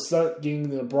Marco Stunt getting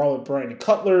the brawl with Brandon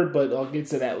Cutler, but I'll get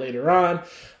to that later on.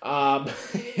 I'm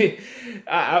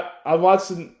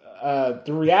watching the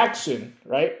reaction,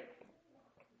 right?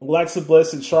 Alexa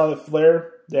Bliss and Charlotte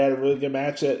Flair They had a really good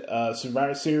match at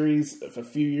Survivor Series a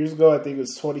few years ago. I think it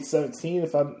was 2017,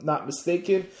 if I'm not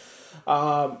mistaken.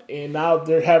 And now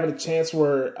they're having a chance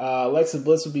where Alexa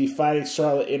Bliss will be fighting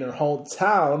Charlotte in her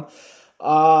hometown.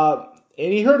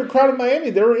 And he heard a crowd in Miami.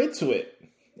 They were into it.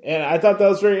 And I thought that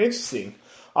was very interesting.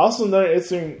 Also, another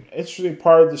interesting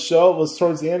part of the show was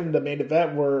towards the end of the main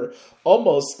event where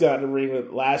almost got in the ring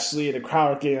with Lashley and the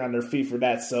crowd getting on their feet for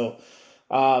that. So,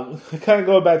 kind of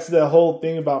going back to the whole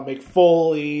thing about Mick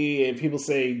Foley and people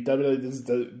saying WWE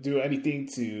doesn't do anything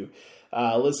to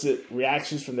elicit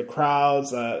reactions from the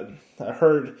crowds. I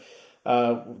heard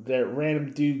that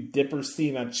random dude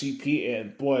Dipperstein on Cheap Heat,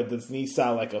 and boy, does he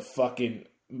sound like a fucking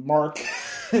mark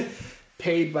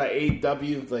paid by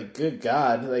AEW. Like, good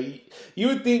God. Like, you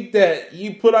would think that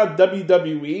you put on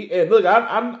WWE, and look,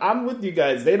 I'm with you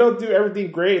guys. They don't do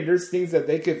everything great, and there's things that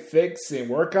they could fix and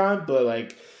work on, but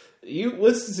like, you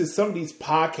listen to some of these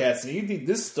podcasts, and you think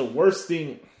this is the worst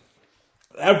thing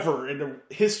ever in the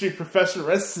history of professional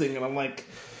wrestling, and I'm like,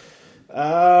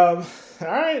 all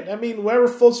right, I mean, whoever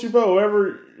floats your boat,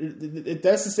 whoever, if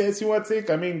that's the stance you want to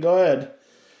take, I mean, go ahead.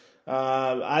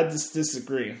 I just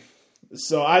disagree.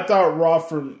 So I thought Raw,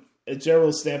 from a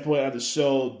general standpoint on the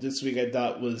show this week, I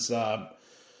thought was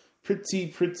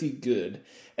pretty good.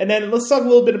 And then let's talk a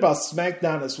little bit about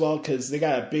SmackDown as well, because they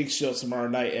got a big show tomorrow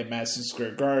night at Madison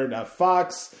Square Garden on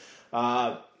Fox.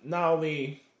 Not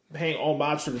only paying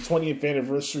homage for the 20th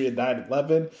anniversary of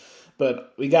 9/11,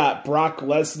 but we got Brock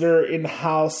Lesnar in the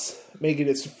house making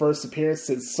his first appearance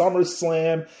since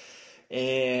SummerSlam.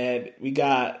 And we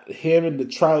got him and the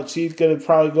Tribal Chief going to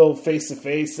probably go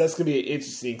face-to-face. That's going to be an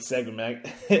interesting segment.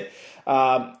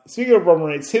 Speaking of Roman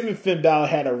Reigns, him and Finn Balor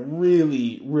had a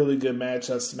really, really good match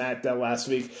on SmackDown last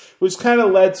week, which kind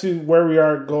of led to where we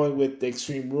are going with the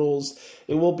Extreme Rules.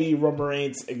 It will be Roman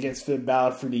Reigns against Finn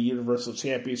Balor for the Universal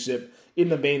Championship in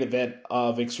the main event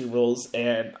of Extreme Rules,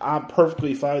 and I'm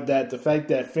perfectly fine with that. The fact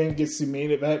that Finn gets the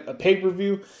main event, a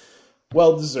pay-per-view,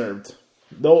 well-deserved.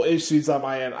 No issues on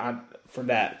my end for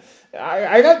that.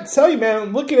 I got to tell you, man,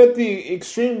 I'm looking at the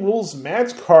Extreme Rules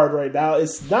match card right now.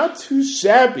 It's not too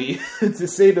shabby, to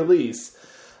say the least.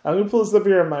 I'm going to pull this up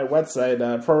here on my website,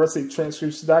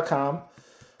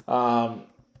 ProWrestlingTranscripts.com.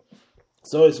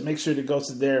 So just make sure to go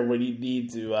to there when you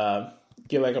need to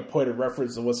get like a point of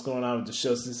reference of what's going on with the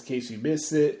show, just in case you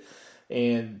missed it.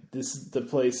 And this is the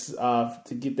place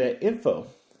to get that info.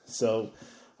 So,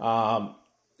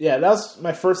 yeah, that was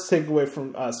my first takeaway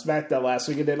from SmackDown last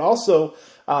week. And then also,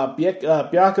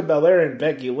 Bianca Belair and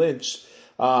Becky Lynch,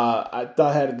 I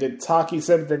thought had a good talk. He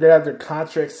said they're going to have their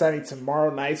contract signing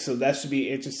tomorrow night, so that should be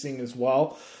interesting as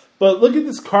well. But look at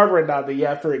this card right now that you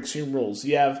have for Extreme Rules.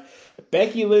 You have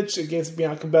Becky Lynch against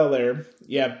Bianca Belair.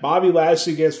 You have Bobby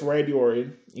Lashley against Randy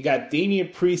Orton. You got Damian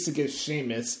Priest against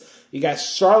Sheamus. You got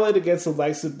Charlotte against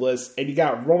Alexa Bliss. And you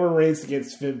got Roman Reigns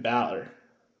against Finn Balor.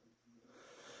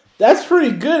 That's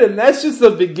pretty good, and that's just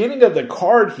the beginning of the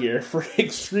card here for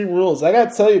Extreme Rules. I gotta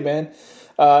tell you, man,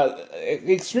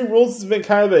 Extreme Rules has been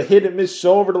kind of a hit and miss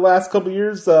show over the last couple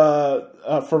years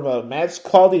from a match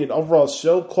quality and overall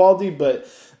show quality, but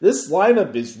this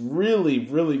lineup is really,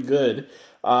 really good.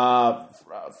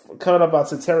 Coming up on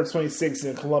September 26th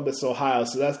in Columbus, Ohio,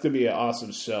 so that's gonna be an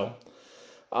awesome show.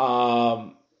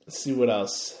 Let's see what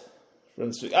else from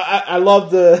this week. I love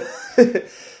the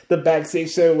the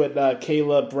backstage show with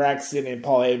Kayla Braxton and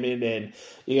Paul Heyman, and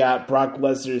you got Brock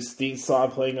Lesnar's theme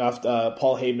song playing off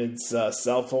Paul Heyman's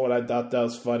cell phone. I thought that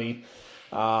was funny.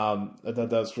 I thought that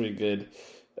was pretty good.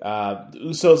 The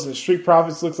Usos and Street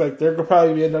Profits looks like there could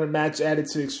probably be another match added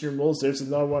to Extreme Rules. There's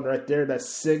another one right there. That's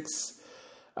 6.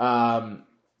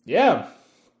 Yeah.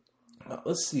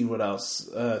 Let's see what else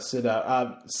stood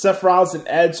out. Seth Rollins and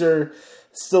Edge are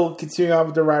still continuing on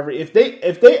with the rivalry. If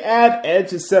they add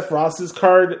Edge and Seth Rollins'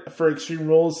 card for Extreme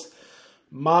Rules,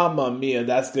 mamma mia,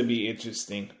 that's going to be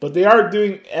interesting. But they are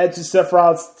doing Edge and Seth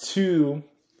Rollins 2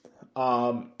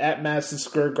 at Madison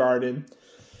Square Garden.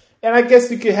 And I guess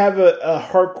you could have a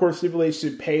hardcore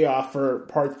stipulation payoff for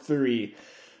part 3.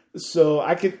 So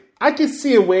I could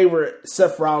see a way where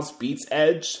Seth Rollins beats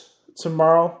Edge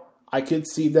tomorrow. I could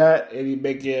see that, and you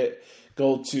make it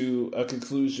go to a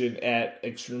conclusion at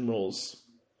Extreme Rules.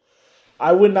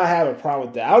 I would not have a problem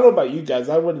with that. I don't know about you guys.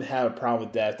 I wouldn't have a problem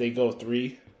with that if they go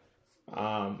 3.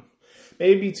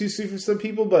 Maybe too soon for some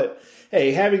people, but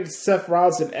hey, having Seth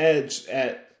Rollins and Edge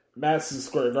at Madison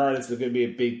Square Garden is going to be a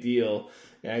big deal.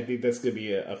 And I think that's going to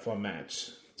be a fun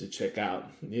match to check out.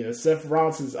 You know, Seth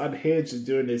Rollins is unhinged and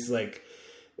doing this like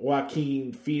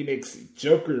Joaquin Phoenix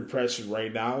Joker impression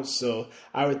right now. So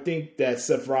I would think that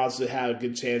Seth Rollins would have a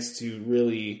good chance to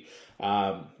really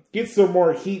get some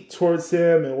more heat towards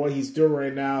him and what he's doing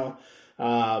right now.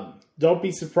 Don't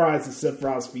be surprised if Seth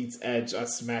Rollins beats Edge on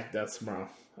SmackDown tomorrow.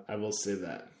 I will say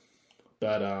that.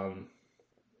 But,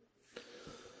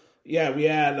 yeah, we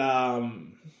had a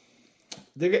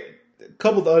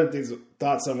couple of other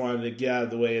thoughts I wanted to get out of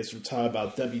the way as we're talking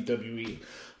about WWE.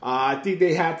 I think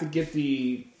they have to get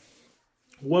the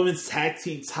women's tag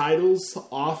team titles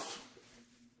off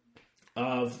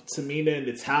of Tamina and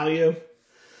Natalya.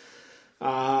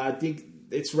 I think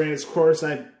it's ran its course.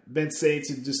 I've been saying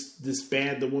to just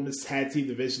disband the women's tag team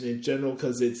division in general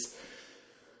because it's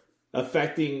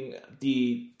affecting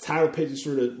the title pitches for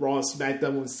the Raw and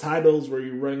SmackDown women's titles, where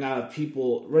you're running out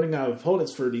of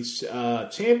opponents for these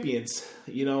champions,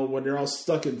 when they're all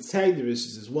stuck in the tag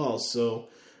divisions as well. So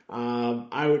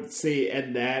I would say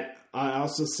end that. I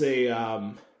also say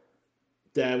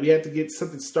that we have to get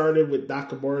something started with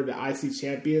Nakamura, the IC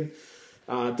champion.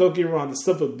 Don't get me wrong, the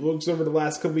stuff with Boogs over the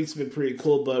last couple weeks has been pretty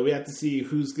cool, but we have to see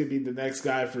who's going to be the next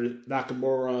guy for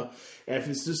Nakamura. And if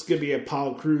it's just going to be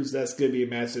Apollo Crews, that's going to be a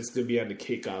match that's going to be on the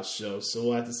kickoff show. So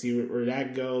we'll have to see where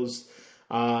that goes.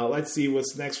 Let's see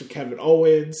what's next for Kevin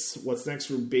Owens, what's next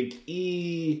for Big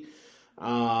E.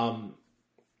 And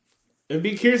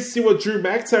be curious to see what Drew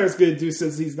McIntyre is going to do,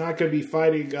 since he's not going to be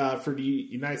fighting for the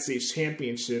United States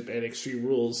Championship at Extreme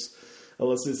Rules,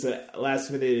 unless it's a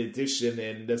last-minute addition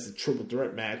and that's a triple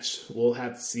threat match. We'll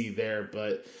have to see there.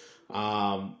 But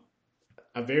I'm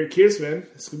very curious, man.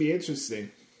 It's going to be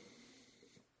interesting.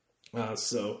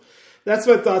 So that's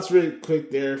my thoughts really quick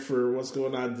there for what's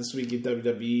going on this week in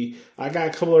WWE. I got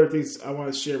a couple other things I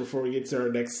want to share before we get to our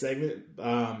next segment.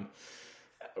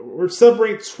 We're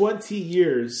celebrating 20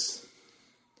 years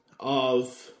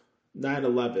of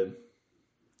 9/11.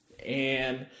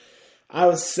 And I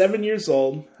was 7 years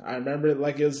old. I remember it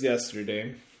like it was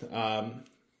yesterday.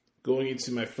 Going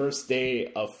into my first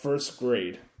day of first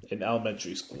grade in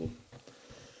elementary school.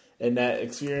 And that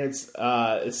experience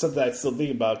is something I still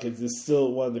think about, because it's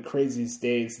still one of the craziest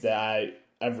days that I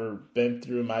ever been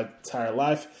through in my entire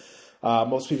life.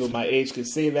 Most people my age could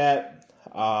say that.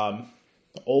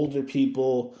 Older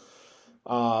people.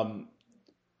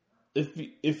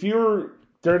 If you were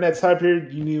during that time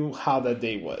period, you knew how that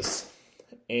day was.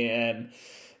 And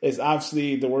it's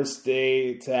obviously the worst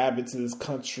day to happen to this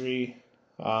country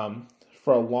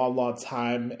for a long, long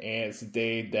time. And it's a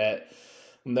day that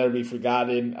will never be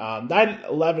forgotten.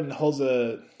 9/11 holds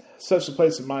a special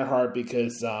place in my heart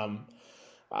because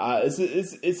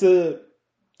it's a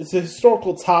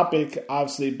historical topic,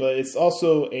 obviously, but it's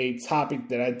also a topic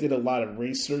that I did a lot of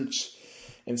research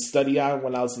and study on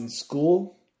when I was in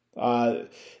school.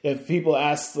 If people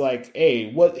ask, like,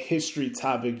 hey, what history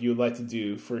topic you would like to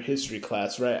do for history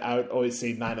class, right? I would always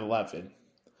say 9/11.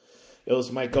 It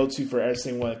was my go-to for every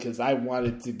single one, because I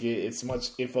wanted to get as much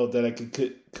info that I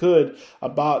could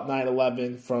about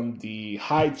 9/11, from the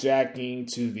hijacking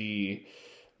to the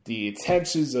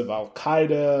intentions of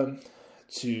Al-Qaeda,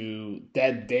 to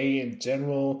that day in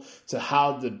general, to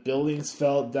how the buildings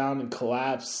fell down and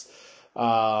collapsed.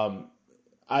 I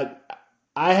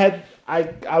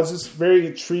was just very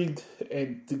intrigued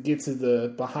and to get to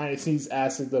the behind the scenes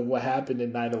aspect of what happened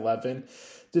in 9/11,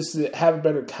 just to have a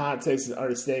better context and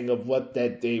understanding of what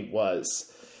that day was.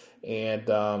 And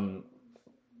to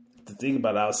think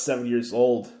about it, I was 7 years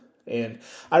old, and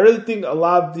I really think a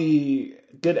lot of the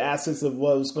good aspects of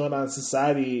what was going on in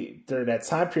society during that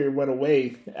time period went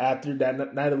away after that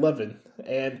 9/11.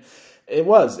 And it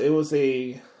was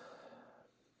a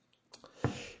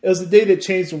day that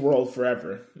changed the world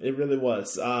forever. It really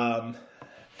was. I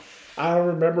don't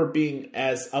remember being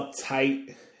as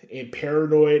uptight and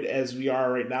paranoid as we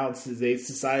are right now in today's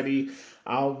society.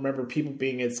 I don't remember people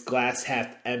being as glass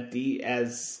half empty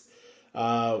as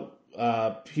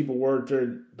people were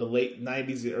during the late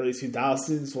 90s and early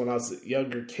 2000s when I was a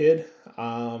younger kid.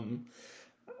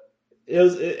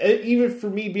 Even for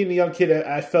me being a young kid,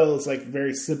 I felt it was like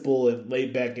very simple and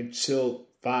laid back and chill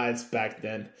vibes back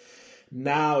then.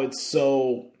 Now it's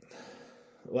so,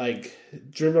 like,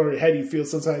 driven over your head. You feel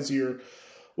sometimes you're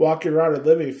walking around or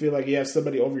living, you feel like you have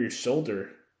somebody over your shoulder.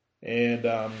 And,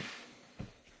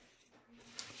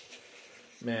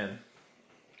 man,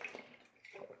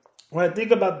 when I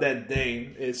think about that day,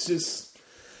 it's just,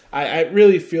 I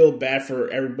really feel bad for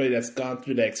everybody that's gone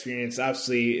through that experience.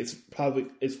 Obviously, it's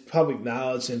public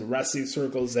knowledge in wrestling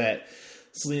circles that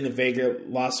Selena Vega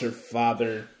lost her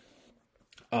father,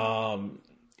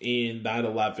 in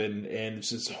 9/11, and it's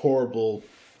just a horrible,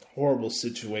 horrible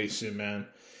situation, man.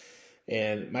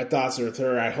 And my thoughts are with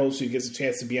her. I hope she gets a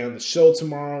chance to be on the show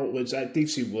tomorrow, which I think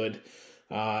she would.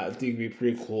 I think it'd be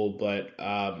pretty cool. But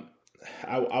I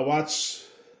watched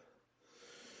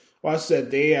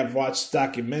that day. I've watched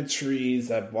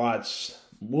documentaries. I've watched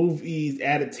movie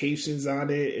adaptations on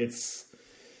it.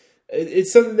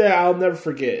 It's something that I'll never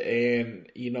forget, and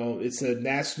it's a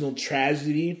national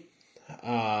tragedy.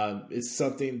 It's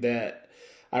something that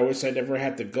I wish I never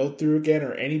had to go through again,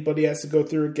 or anybody has to go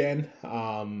through again.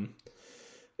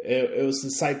 It was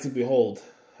a sight to behold.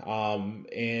 And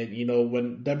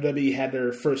when WWE had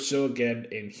their first show again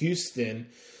in Houston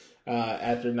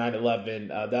after 9/11,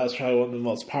 that was probably one of the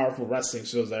most powerful wrestling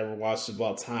shows I ever watched of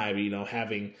all time.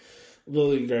 Having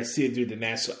Lily Garcia do the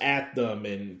national anthem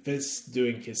and Vince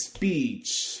doing his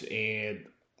speech, and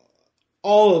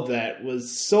all of that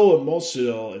was so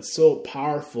emotional and so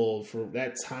powerful for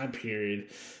that time period.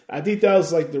 I think that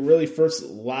was like the really first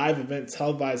live event,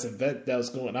 televised event that was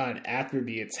going on after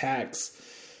the attacks.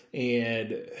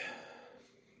 And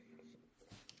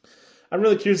I'm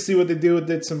really curious to see what they do with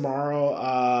it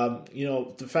tomorrow.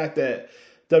 The fact that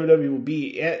WWE will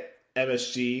be at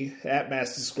MSG, at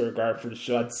Madison Square Garden for the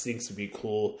show, I just think it's to be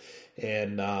cool.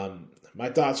 And my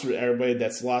thoughts for everybody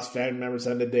that's lost family members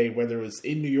on the day, whether it was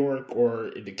in New York or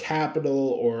in the Capitol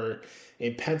or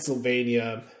in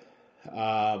Pennsylvania,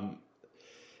 and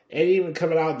even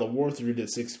coming out of the war through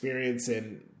this experience,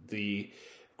 and the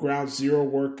Ground Zero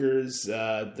workers,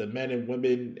 the men and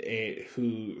women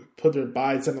who put their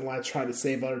bodies on the line trying to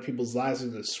save other people's lives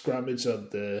in the scrummage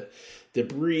of the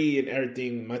debris and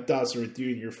everything. My thoughts are with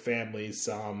you and your families.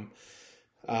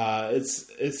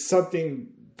 It's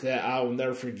something that I will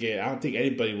never forget. I don't think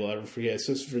anybody will ever forget,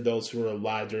 especially for those who were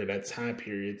alive during that time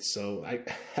period. So I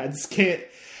just can't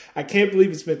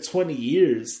believe it's been 20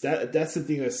 years. That's the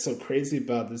thing that's so crazy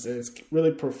about this, and it's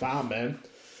really profound, man.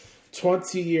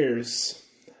 20 years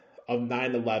of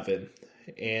 9/11,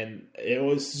 and it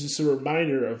was just a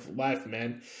reminder of life,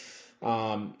 man.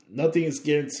 Nothing is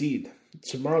guaranteed.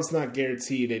 Tomorrow's not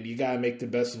guaranteed, and you gotta make the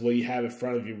best of what you have in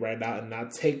front of you right now and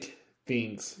not take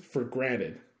things for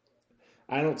granted.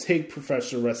 I don't take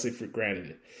professional wrestling for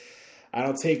granted. I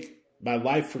don't take my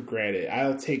life for granted. I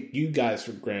don't take you guys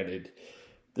for granted.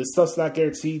 This stuff's not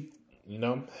guaranteed,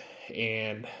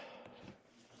 and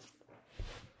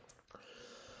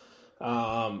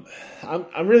I'm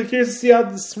really curious to see how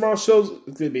this tomorrow's show's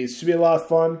going to be. It should be a lot of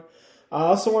fun. I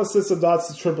also want to send some thoughts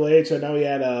to Triple H. I know he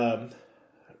had a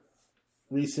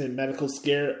recent medical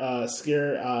scare.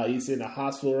 He's in a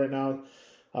hospital right now,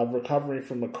 recovering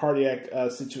from a cardiac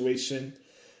situation.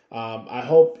 I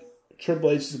hope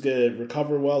Triple H is going to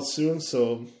recover well soon.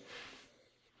 So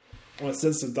I want to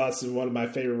send some thoughts to one of my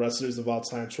favorite wrestlers of all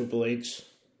time, Triple H.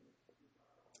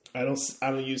 I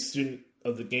don't use student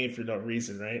of the game for no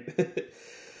reason, right?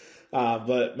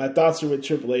 But my thoughts are with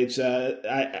Triple H. When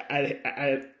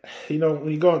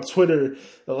you go on Twitter,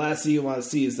 the last thing you want to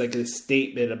see is like a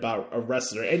statement about a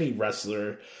wrestler, any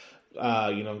wrestler,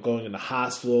 going in the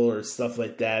hospital or stuff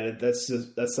like that. And that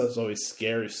stuff's always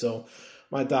scary. So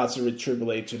my thoughts are with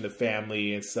Triple H and the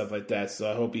family and stuff like that. So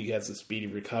I hope he has a speedy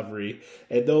recovery.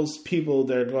 And those people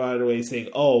that are going out of their way saying,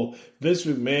 "Oh, Vince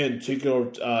McMahon taking over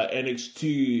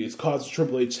NXT is causing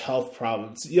Triple H health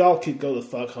problems," y'all could go the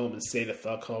fuck home and stay the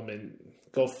fuck home and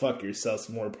go fuck yourselves,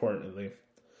 more importantly.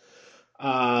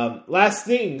 Last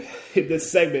thing in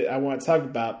this segment I want to talk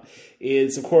about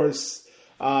is, of course,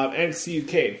 NXT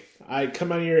UK. I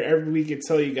come on here every week and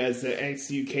tell you guys that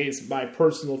NXT UK is my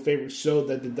personal favorite show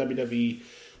that the WWE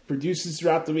produces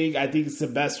throughout the week. I think it's the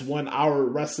best 1 hour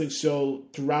wrestling show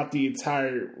throughout the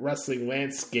entire wrestling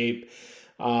landscape.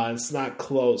 It's not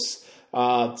close.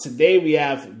 Today we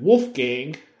have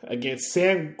Wolfgang against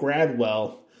Sam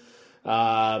Gradwell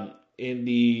in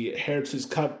the Heritage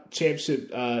Cup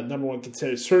Championship #1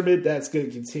 contender tournament. That's going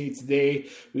to continue today.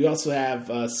 We also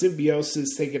have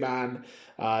Symbiosis taking on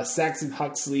Saxon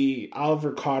Huxley,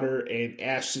 Oliver Carter, and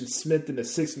Ashton Smith in a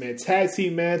 6-man tag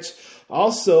team match.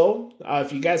 Also,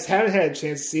 if you guys haven't had a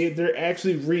chance to see it, they're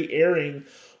actually re-airing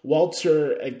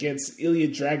Walter against Ilya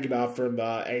Dragunov from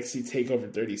NXT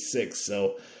TakeOver 36.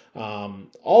 So,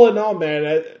 all in all,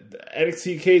 man,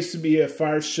 NXT UK should be a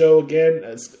fire show again.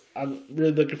 I'm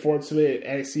really looking forward to it.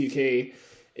 NXT UK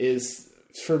is,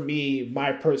 for me,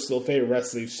 my personal favorite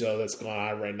wrestling show that's going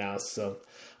on right now. So,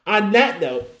 on that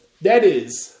note, that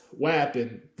is what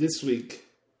happened this week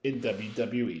in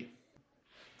WWE.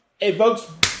 Hey, folks,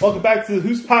 welcome back to the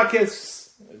Hoots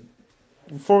Podcast.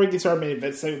 Before we get to our main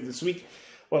event segment this week,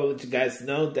 I want to let you guys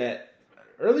know that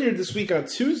earlier this week on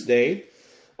Tuesday,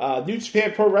 New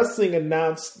Japan Pro Wrestling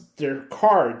announced their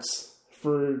cards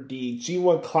for the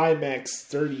G1 Climax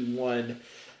 31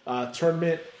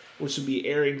 tournament, which will be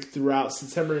airing throughout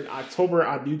September and October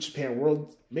on New Japan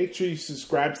World. Make sure you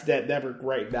subscribe to that network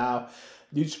right now.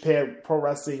 New Japan Pro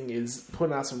Wrestling is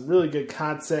putting out some really good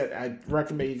content. I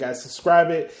recommend you guys subscribe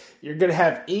it. You're going to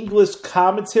have English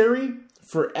commentary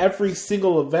for every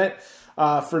single event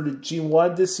for the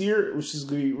G1 this year, which is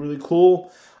going to be really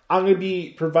cool. I'm going to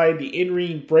be providing the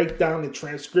in-ring breakdown and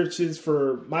transcriptions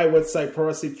for my website,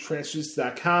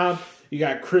 ProWrestlingTranscriptions.com. You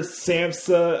got Chris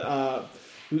Samsa,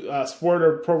 Sport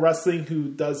of Pro Wrestling, who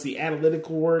does the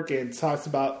analytical work and talks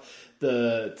about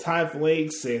the time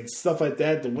links and stuff like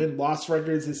that, the win-loss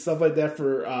records and stuff like that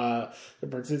for the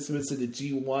participants in the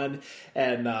G1.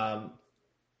 And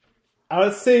I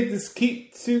would say just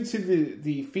keep tuned to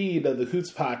the feed of the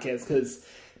Hoots podcast, because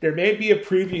there may be a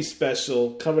preview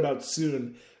special coming up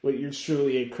soon with yours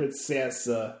truly and Chris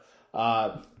Sansa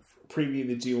previewing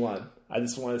the G1. I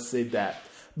just want to say that.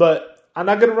 But I'm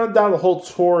not going to run down the whole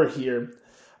tour here.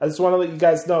 I just want to let you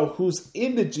guys know who's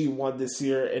in the G1 this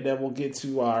year, and then we'll get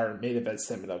to our main event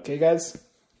segment. Okay, guys?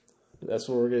 That's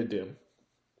what we're going to do.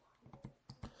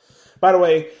 By the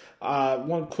way,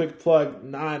 one quick plug,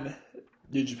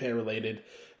 non-New Japan related.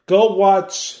 Go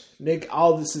watch Nick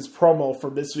Aldis's promo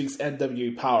from this week's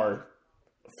NWA Power.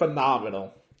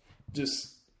 Phenomenal.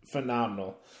 Just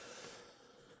phenomenal.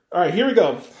 All right, here we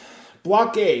go.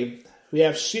 Block A. We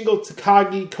have Shingo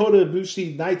Takagi, Kota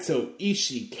Ibushi, Naito,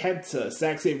 Ishii, Kenta,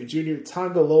 Zack Sabre Jr.,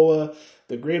 Tonga Loa,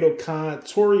 The Great Okan,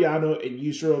 Toriano, and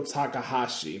Yujiro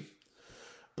Takahashi.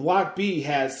 Block B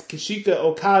has Kishika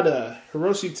Okada,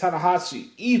 Hiroshi Tanahashi,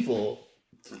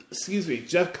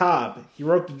 Jeff Cobb,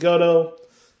 Hiroki Goto,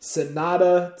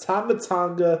 Sanada, Tama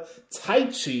Tonga,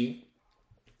 Taichi,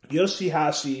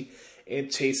 Yoshihashi, and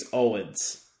Chase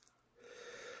Owens.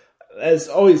 As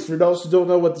always, for those who don't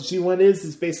know what the G1 is,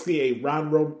 it's basically a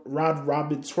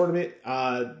round-robin tournament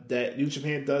that New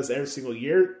Japan does every single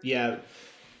year. You have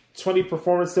 20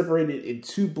 performers separated in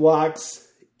 2 blocks.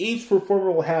 Each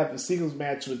performer will have a singles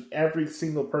match with every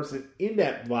single person in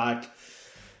that block.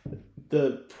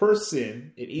 The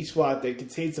person in each block that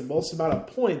contains the most amount of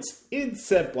points in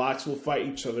said blocks will fight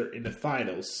each other in the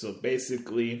finals. So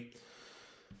basically,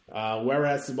 whoever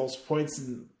has the most points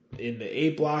in the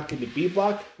A block and the B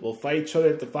block will fight each other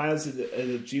at the finals in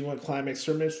the G1 Climax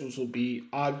Tournament, which will be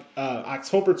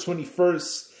October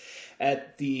 21st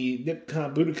at the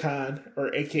Nippon Budokan,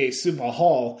 or aka Sumo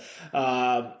Hall.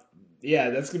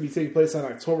 That's going to be taking place on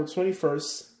October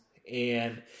 21st.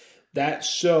 And that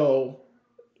show,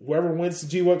 whoever wins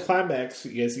the G1 Climax,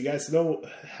 you guys know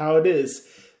how it is,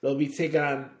 they'll be taking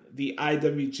on the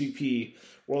IWGP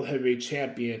World Heavyweight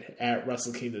Champion at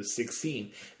Wrestle Kingdom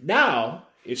 16. Now,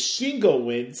 if Shingo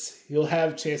wins, he'll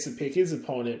have a chance to pick his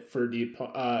opponent for the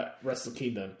Wrestle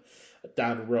Kingdom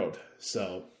down the road.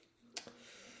 So,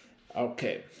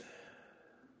 okay.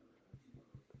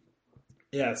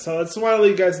 Yeah, so I just want to let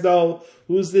you guys know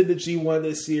who's in the G1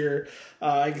 this year.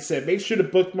 Like I said, make sure to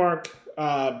bookmark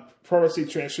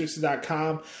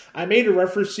ProWrestlingTranscriptions.com. I made a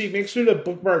reference sheet. Make sure to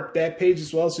bookmark that page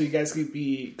as well so you guys can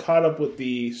be caught up with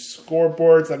the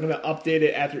scoreboards. I'm going to update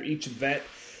it after each event.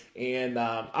 And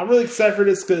I'm really excited for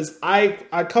this because I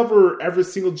cover every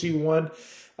single G1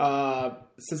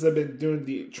 since I've been doing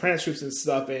the transcripts and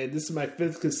stuff. And this is my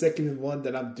 5th consecutive one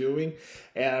that I'm doing.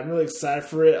 And I'm really excited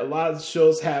for it. A lot of the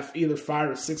shows have either 5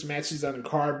 or 6 matches on the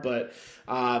card. But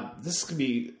this is going to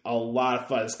be a lot of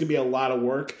fun. It's going to be a lot of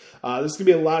work. There's going to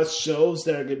be a lot of shows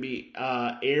that are going to be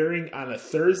airing on a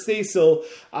Thursday. So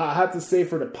I have to say,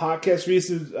 for the podcast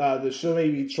reasons, the show may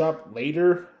be dropped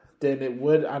later than it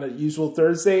would on a usual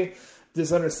Thursday.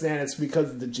 Just understand it's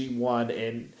because of the G1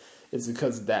 and it's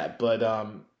because of that. But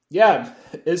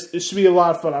it should be a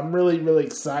lot of fun. I'm really, really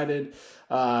excited.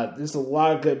 There's a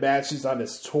lot of good matches on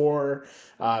this tour.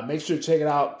 Make sure to check it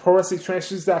out,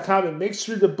 ProWrestlingTranscriptions.com, and make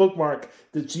sure to bookmark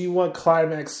the G1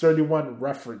 Climax 31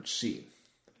 reference sheet.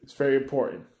 It's very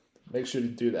important. Make sure to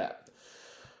do that.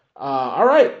 All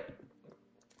right.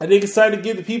 I think it's time to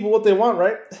give the people what they want,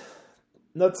 right?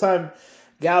 No time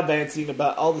gallivanting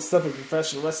about all the stuff in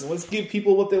professional wrestling. Let's give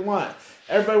people what they want.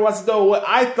 Everybody wants to know what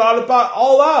I thought about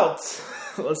All Out.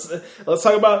 Let's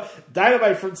talk about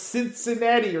Dynamite from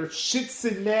Cincinnati or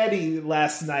Cincinnati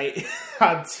last night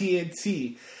on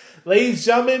TNT. Ladies and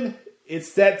gentlemen,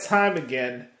 it's that time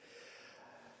again.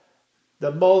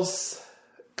 The most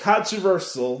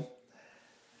controversial,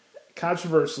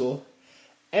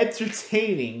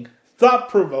 entertaining,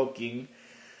 thought-provoking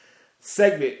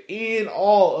segment in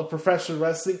all of professional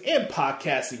wrestling and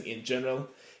podcasting in general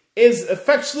is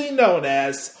affectionately known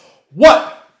as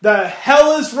What the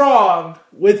Hell is Wrong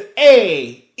with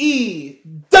AEW?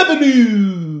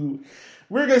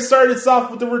 We're going to start this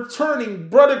off with the returning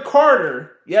Brother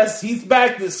Carter. Yes, he's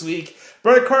back this week.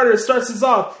 Brother Carter starts us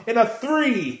off in a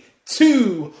 3,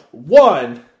 2,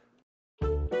 1.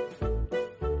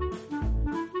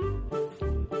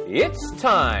 It's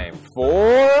time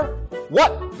for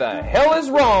What the Hell is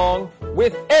Wrong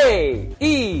with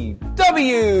AEW?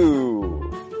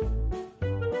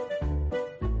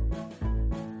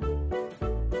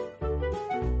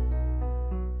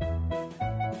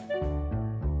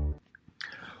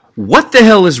 What the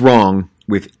hell is wrong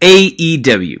with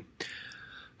AEW?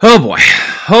 Oh boy.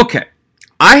 Okay.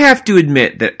 I have to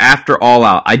admit that after All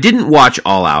Out, I didn't watch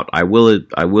All Out. I will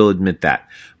admit that.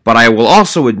 But I will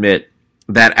also admit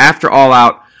that after All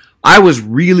Out, I was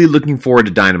really looking forward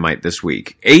to Dynamite this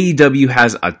week. AEW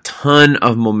has a ton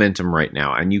of momentum right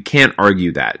now, and you can't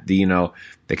argue that.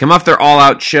 They come off their All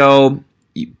Out show.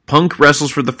 Punk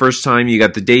wrestles for the first time. You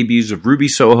got the debuts of Ruby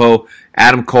Soho,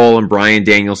 Adam Cole, and Bryan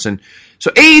Danielson.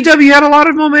 So AEW had a lot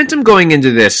of momentum going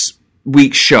into this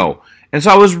week's show. And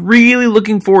so I was really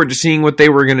looking forward to seeing what they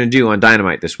were going to do on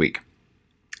Dynamite this week.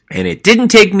 And it didn't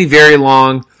take me very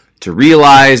long to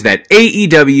realize that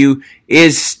AEW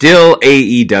is still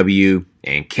AEW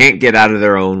and can't get out of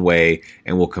their own way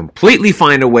and will completely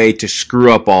find a way to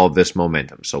screw up all of this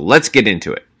momentum. So let's get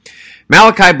into it.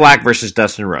 Malachi Black versus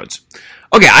Dustin Rhodes.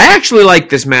 Okay, I actually liked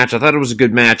this match. I thought it was a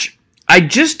good match. I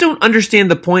just don't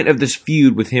understand the point of this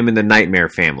feud with him and the Nightmare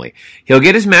family. He'll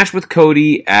get his match with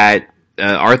Cody at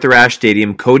Arthur Ashe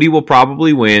Stadium. Cody will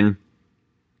probably win.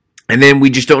 And then we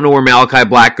just don't know where Malachi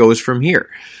Black goes from here.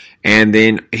 And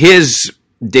then his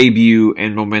debut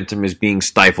and momentum is being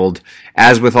stifled,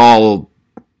 as with all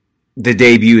the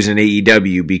debuts in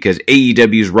AEW, because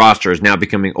AEW's roster is now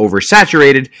becoming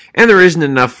oversaturated, and there isn't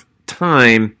enough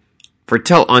time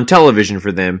on television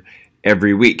for them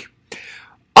every week.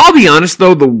 I'll be honest,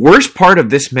 though, the worst part of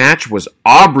this match was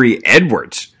Aubrey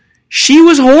Edwards. She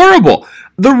was horrible.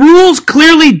 The rules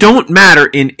clearly don't matter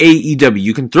in AEW.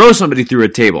 You can throw somebody through a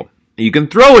table. You can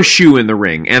throw a shoe in the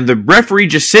ring, and the referee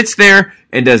just sits there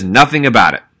and does nothing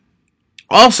about it.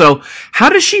 Also, how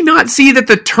does she not see that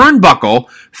the turnbuckle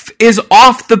is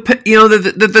off the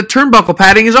turnbuckle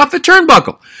padding is off the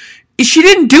turnbuckle? She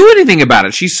didn't do anything about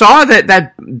it. She saw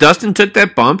that Dustin took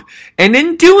that bump and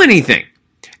didn't do anything.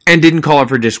 And didn't call it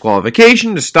for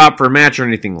disqualification, to stop for a match, or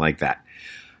anything like that.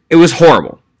 It was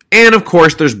horrible. And, of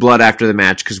course, there's blood after the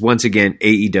match, because, once again,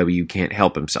 AEW can't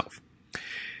help himself.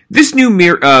 This new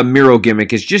Miro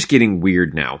gimmick is just getting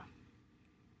weird now.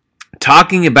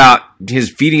 Talking about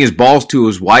feeding his balls to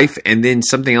his wife and then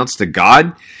something else to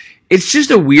God, it's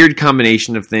just a weird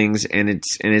combination of things, and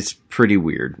it's pretty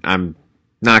weird. I'm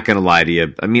not going to lie to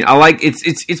you. I mean,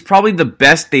 it's probably the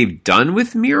best they've done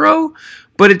with Miro,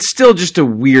 but it's still just a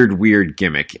weird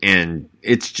gimmick, and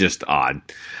it's just odd.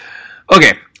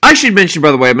 Okay, I should mention,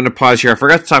 by the way, I'm going to pause here. I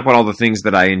forgot to talk about all the things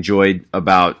that I enjoyed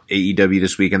about AEW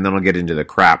this week, and then I'll get into the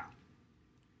crap.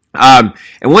 And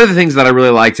one of the things that I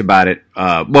really liked about it,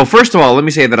 well, first of all, let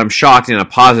me say that I'm shocked in a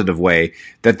positive way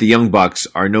that the Young Bucks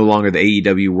are no longer the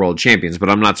AEW World Champions, but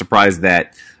I'm not surprised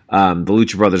that the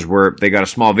Lucha Brothers they got a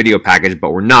small video package,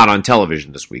 but were not on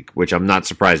television this week, which I'm not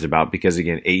surprised about because,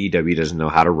 again, AEW doesn't know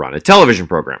how to run a television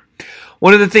program.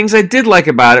 One of the things I did like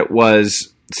about it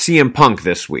was CM Punk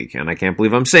this week, and I can't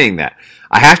believe I'm saying that.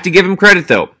 I have to give him credit,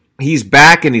 though. He's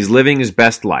back and he's living his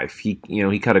best life. He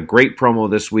cut a great promo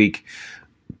this week,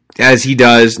 as he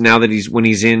does now that when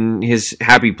he's in his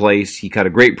happy place. He cut a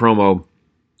great promo.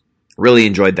 Really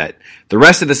enjoyed that. The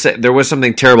rest of there was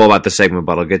something terrible about the segment,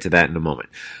 but I'll get to that in a moment.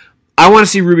 I want to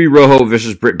see Ruby Rojo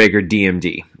versus Britt Baker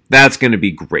DMD. That's going to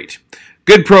be great.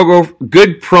 Good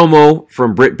promo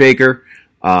from Britt Baker,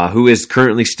 who is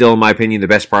currently still, in my opinion, the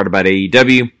best part about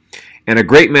AEW. And a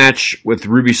great match with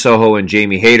Ruby Soho and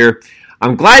Jamie Hayter.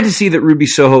 I'm glad to see that Ruby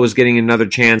Soho is getting another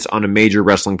chance on a major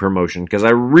wrestling promotion, because I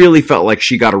really felt like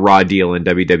she got a raw deal in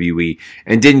WWE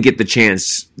and didn't get the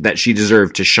chance that she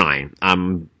deserved to shine.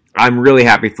 I'm really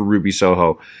happy for Ruby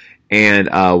Soho, and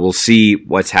we'll see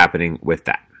what's happening with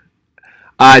that.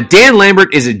 Dan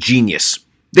Lambert is a genius.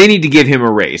 They need to give him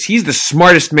a raise. He's the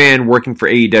smartest man working for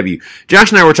AEW.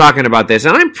 Josh and I were talking about this,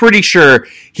 and I'm pretty sure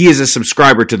he is a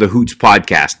subscriber to the Hoots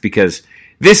podcast, because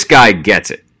this guy gets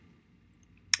it.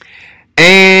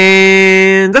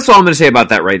 And that's all I'm going to say about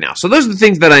that right now. So those are the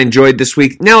things that I enjoyed this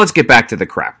week. Now let's get back to the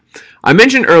crap. I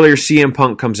mentioned earlier CM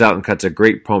Punk comes out and cuts a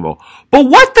great promo. But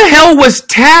what the hell was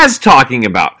Taz talking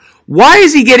about? Why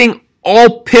is he getting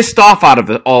all pissed off out of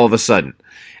it all of a sudden?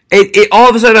 All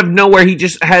of a sudden, out of nowhere, he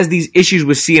just has these issues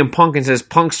with CM Punk and says,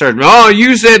 Punk started, oh,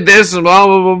 you said this, and blah,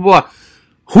 blah, blah, blah.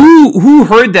 Who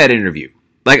heard that interview?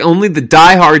 Like, only the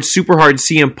diehard, super hard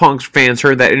CM Punk fans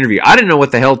heard that interview. I didn't know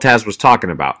what the hell Taz was talking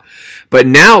about. But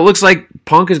now it looks like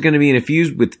Punk is going to be in a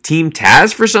feud with Team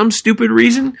Taz for some stupid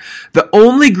reason. The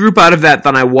only group out of that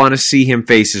I want to see him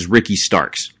face is Ricky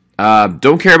Starks.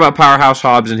 Don't care about Powerhouse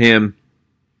Hobbs and him.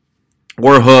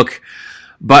 or Hook.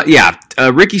 But yeah,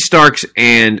 Ricky Starks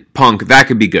and Punk, that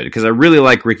could be good because I really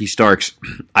like Ricky Starks.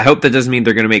 I hope that doesn't mean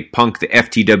they're going to make Punk the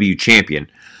FTW champion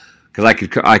because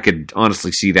I could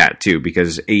honestly see that too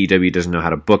because AEW doesn't know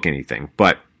how to book anything.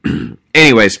 But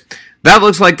anyways, that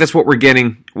looks like that's what we're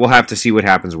getting. We'll have to see what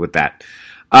happens with that.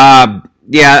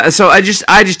 Yeah, so I just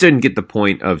didn't get the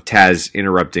point of Taz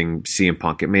interrupting CM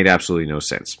Punk. It made absolutely no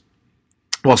sense.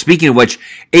 Well, speaking of which,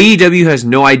 AEW has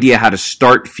no idea how to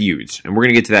start feuds, and we're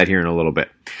going to get to that here in a little bit.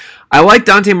 I like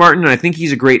Dante Martin, and I think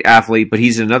he's a great athlete, but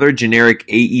he's another generic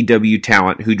AEW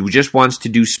talent who just wants to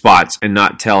do spots and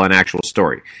not tell an actual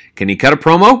story. Can he cut a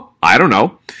promo? I don't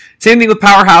know. Same thing with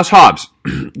Powerhouse Hobbs.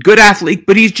 Good athlete,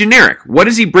 but he's generic. What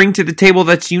does he bring to the table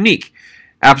that's unique?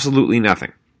 Absolutely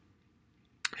nothing.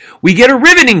 We get a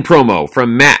riveting promo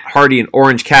from Matt Hardy and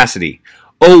Orange Cassidy.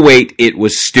 Oh wait, it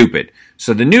was stupid.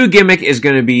 So the new gimmick is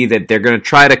going to be that they're going to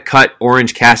try to cut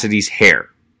Orange Cassidy's hair.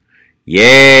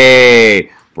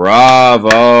 Yay!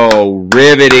 Bravo!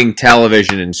 Riveting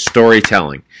television and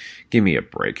storytelling. Give me a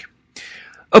break.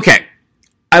 Okay,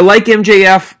 I like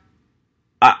MJF.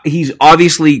 He's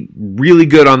obviously really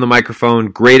good on the microphone,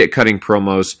 great at cutting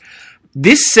promos.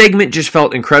 This segment just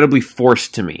felt incredibly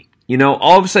forced to me. You know,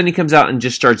 all of a sudden he comes out and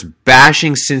just starts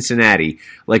bashing Cincinnati,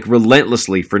 like,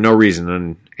 relentlessly for no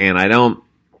reason. And I don't...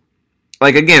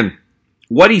 Like, again,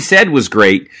 what he said was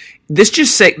great. This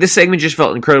segment just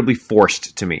felt incredibly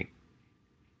forced to me.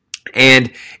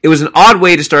 And it was an odd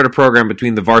way to start a program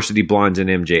between the Varsity Blondes and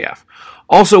MJF.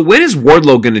 Also, when is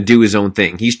Wardlow going to do his own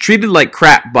thing? He's treated like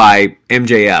crap by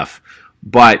MJF,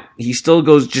 but he still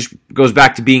goes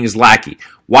back to being his lackey.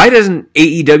 Why doesn't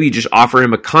AEW just offer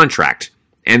him a contract,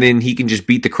 and then he can just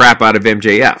beat the crap out of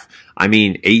MJF? I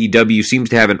mean, AEW seems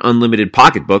to have an unlimited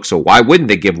pocketbook, so why wouldn't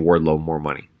they give Wardlow more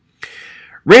money?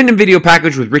 Random video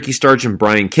package with Ricky Starks and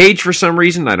Brian Cage for some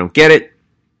reason. I don't get it.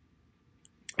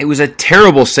 It was a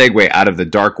terrible segue out of the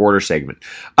Dark Order segment.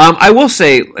 I will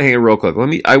say, hey, real quick,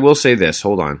 I will say this.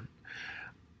 Hold on.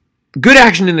 Good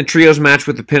action in the trios match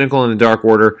with the Pinnacle and the Dark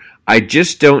Order. I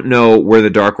just don't know where the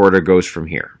Dark Order goes from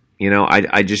here. You know,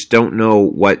 I just don't know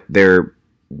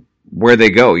where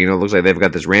they go. You know, it looks like they've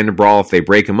got this random brawl. If they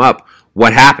break them up,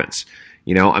 what happens?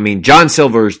 You know, I mean, John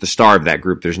Silver is the star of that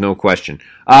group. There's no question.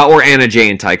 Or Anna Jay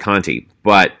and Ty Conti.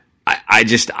 But I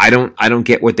don't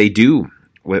get what they do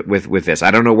with this.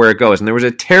 I don't know where it goes. And there was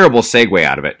a terrible segue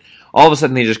out of it. All of a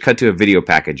sudden, they just cut to a video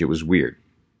package. It was weird.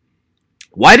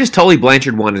 Why does Tully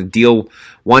Blanchard want to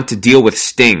deal with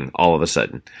Sting all of a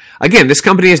sudden? Again, this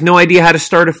company has no idea how to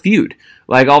start a feud.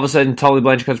 Like, all of a sudden, Tully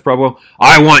Blanchard cuts promo,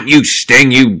 I want you,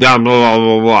 Sting, you blah, blah,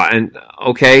 blah, blah. And,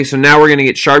 okay, so now we're going to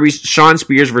get Shawn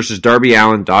Spears versus Darby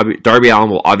Allin. Darby Allin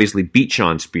will obviously beat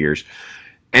Shawn Spears.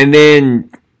 And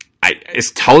then,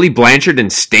 is Tully Blanchard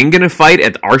and Sting going to fight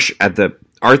at the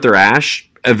Arthur Ashe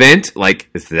event? Like,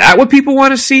 is that what people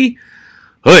want to see?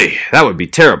 Hey, that would be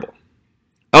terrible.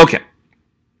 Okay.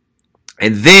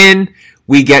 And then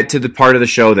we get to the part of the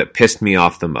show that pissed me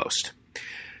off the most.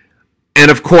 And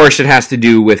of course, it has to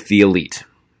do with the Elite.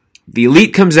 The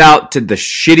Elite comes out to the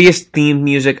shittiest theme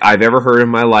music I've ever heard in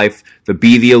my life, the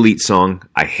Be the Elite song.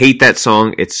 I hate that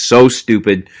song. It's so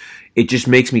stupid. It just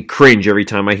makes me cringe every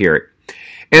time I hear it.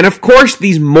 And of course,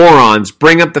 these morons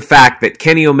bring up the fact that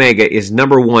Kenny Omega is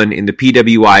number 1 in the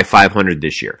PWI 500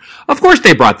 this year. Of course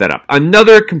they brought that up.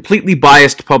 Another completely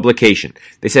biased publication.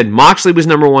 They said Moxley was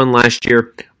number 1 last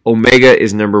year. Omega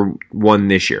is number 1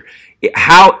 this year.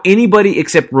 How anybody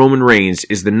except Roman Reigns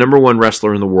is the number 1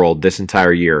 wrestler in the world this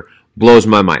entire year blows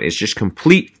my mind. It's just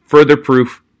complete further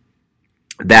proof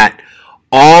that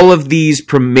all of these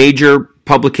major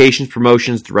publications,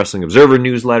 promotions, the Wrestling Observer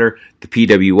newsletter, the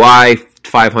PWI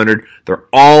 500, they're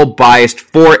all biased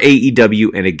for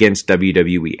AEW and against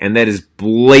WWE. And that is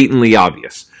blatantly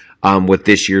obvious with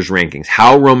this year's rankings.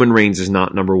 How Roman Reigns is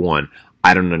not number 1,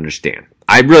 I don't understand.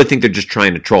 I really think they're just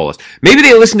trying to troll us. Maybe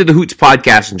they listen to the Hoots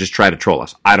podcast and just try to troll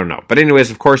us. I don't know. But anyways,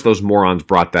 of course, those morons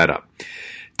brought that up.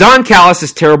 Don Callis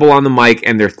is terrible on the mic,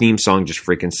 and their theme song just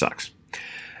freaking sucks.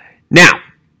 Now,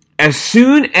 as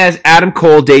soon as Adam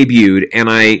Cole debuted and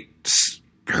I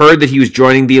heard that he was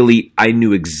joining the Elite, I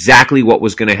knew exactly what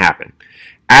was going to happen.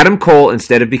 Adam Cole,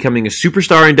 instead of becoming a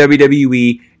superstar in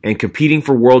WWE and competing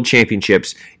for world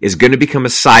championships, is going to become a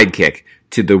sidekick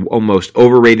to the most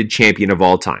overrated champion of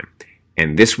all time.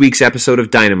 And this week's episode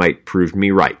of Dynamite proved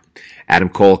me right. Adam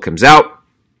Cole comes out,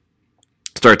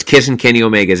 starts kissing Kenny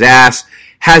Omega's ass,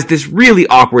 has this really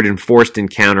awkward and forced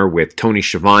encounter with Tony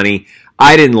Schiavone.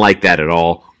 I didn't like that at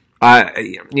all.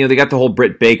 They got the whole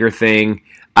Britt Baker thing.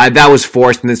 That was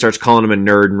forced, and then starts calling him a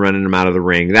nerd and running him out of the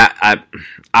ring. That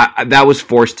was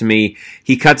forced to me.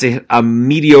 He cuts a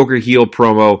mediocre heel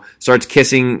promo, starts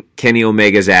kissing Kenny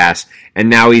Omega's ass, and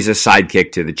now he's a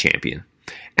sidekick to the champion.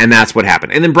 And that's what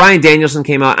happened. And then Bryan Danielson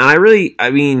came out,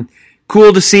 and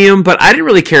cool to see him, but I didn't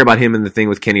really care about him in the thing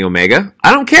with Kenny Omega.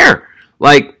 I don't care.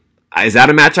 Like, is that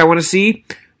a match I want to see?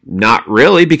 Not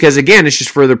really, because again, it's just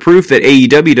further proof that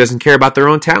AEW doesn't care about their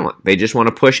own talent. They just want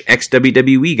to push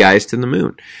ex-WWE guys to the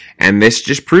moon. And this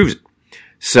just proves it.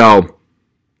 So,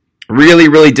 really,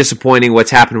 really disappointing what's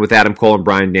happened with Adam Cole and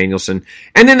Bryan Danielson.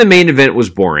 And then the main event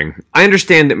was boring. I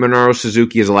understand that Minoru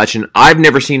Suzuki is a legend. I've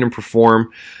never seen him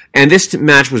perform. And this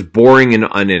match was boring and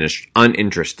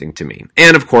uninteresting to me.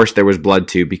 And of course, there was blood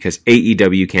too, because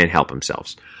AEW can't help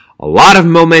themselves. A lot of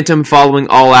momentum following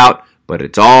All Out, but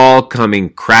it's all coming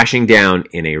crashing down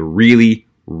in a really,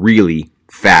 really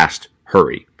fast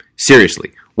hurry.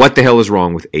 Seriously, what the hell is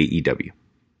wrong with AEW?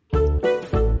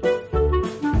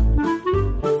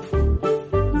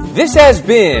 This has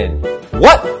been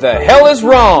What the Hell is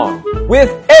Wrong with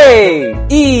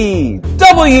AEW.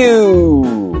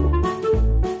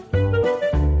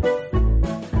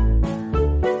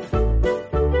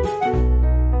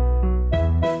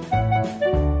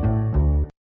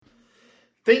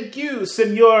 Thank you,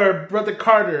 Senor Brother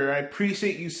Carter. I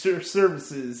appreciate your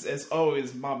services, as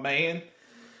always, my man.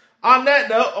 On that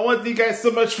note, I want to thank you guys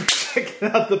so much for checking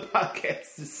out the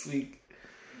podcast this week.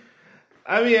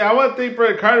 I want to thank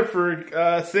Brother Carter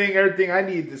for saying everything I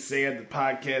needed to say on the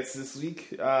podcast this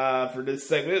week for this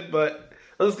segment, but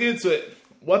let's get into it.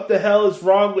 What the hell is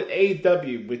wrong with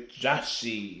AEW with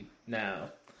Joshi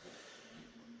now?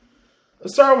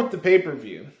 Let's start with the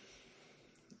pay-per-view.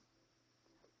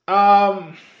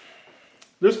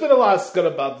 There's been a lot of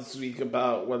scuttlebutt this week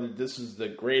about whether this was the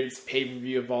greatest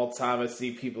pay-per-view of all time. I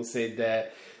see people say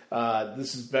that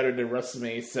this is better than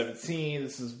WrestleMania 17.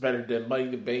 This is better than Money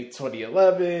in the Bank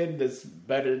 2011. This is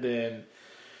better than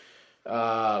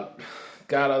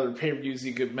other pay-per-views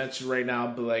you could mention right now.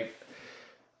 But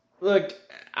look,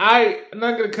 I'm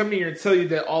not going to come here and tell you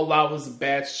that All Out was a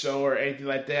bad show or anything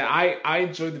like that. I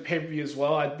enjoyed the pay-per-view as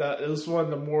well. I thought it was one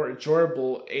of the more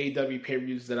enjoyable AEW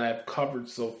pay-per-views that I've covered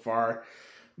so far.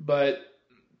 But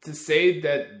to say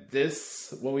that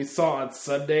what we saw on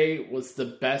Sunday was the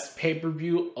best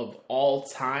pay-per-view of all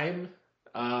time,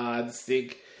 I just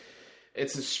think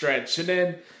it's a stretch. And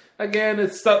then, again,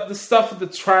 it's the stuff with the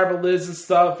tribalism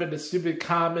stuff and the stupid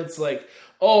comments like,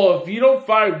 oh, if you don't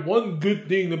find one good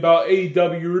thing about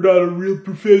AEW, you're not a real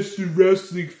professional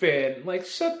wrestling fan. Like,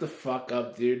 shut the fuck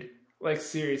up, dude. Like,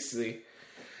 seriously.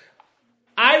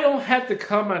 I don't have to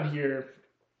come on here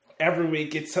every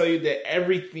week and tell you that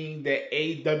everything that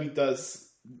AEW does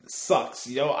sucks.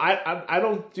 You know, I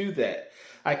don't do that.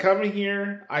 I come in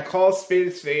here, I call a spade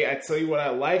a spade, I tell you what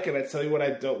I like, and I tell you what I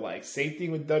don't like. Same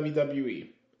thing with WWE.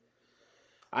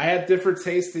 I have different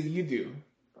tastes than you do.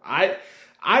 I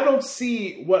don't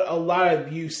see what a lot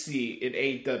of you see in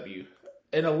AEW.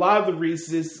 And a lot of the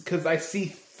reasons is because I see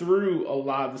through a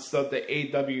lot of the stuff that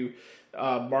AEW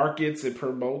markets and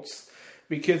promotes.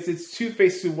 Because it's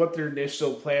two-faced to what their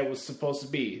initial plan was supposed to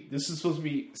be. This is supposed to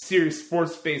be serious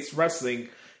sports-based wrestling.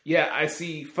 Yeah, I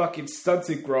see fucking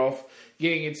stunted growth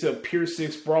getting into a Pure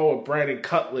 6 brawl with Brandon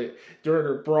Cutlet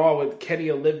during a brawl with Kenny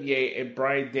Olivier and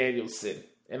Bryan Danielson.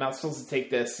 And I'm supposed to take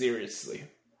that seriously.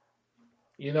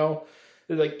 You know?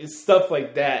 It's stuff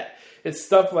like that. It's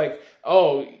stuff like,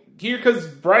 oh, here comes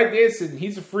Bryan Danielson,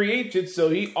 he's a free agent, so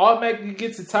he automatically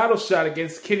gets a title shot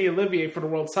against Kenny Olivier for the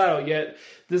world title, yet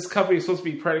this company is supposed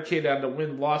to be predicated on the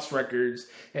win-loss records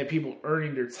and people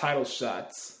earning their title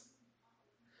shots.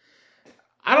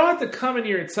 I don't have to come in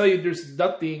here and tell you there's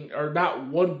nothing or not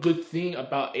one good thing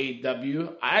about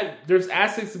AEW. There's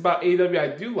aspects about AEW I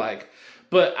do like,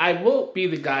 but I will be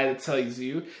the guy that tells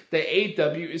you that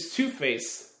AEW is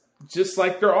two-faced, just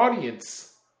like their audience.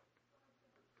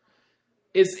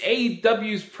 It's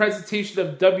AEW's presentation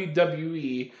of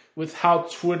WWE with how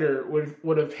Twitter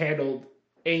would have handled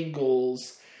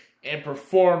angles and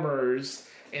performers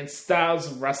and styles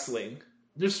of wrestling.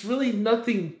 There's really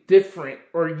nothing different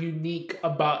or unique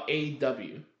about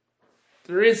AEW.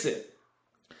 There isn't.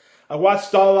 I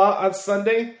watched All Out on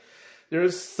Sunday.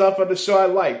 There's stuff on the show I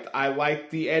liked. I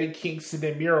liked the Eddie Kingston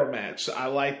and Miro match. I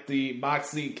liked the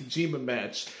Moxley and Kojima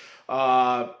match.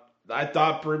 I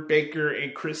thought Britt Baker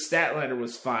and Chris Statlander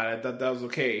was fine. I thought that was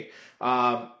okay.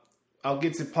 I'll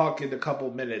get to Punk in a couple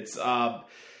of minutes. The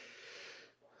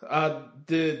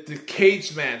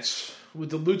cage match with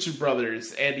the Lucha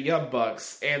Brothers and the Young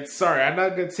Bucks. And sorry, I'm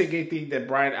not going to take anything that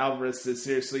Brian Alvarez said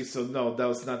seriously, so no, that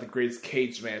was not the greatest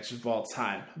cage match of all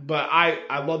time. But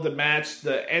I love the match.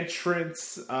 The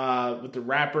entrance with the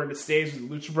rapper on the stage with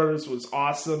the Lucha Brothers was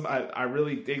awesome. I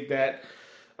really dig that.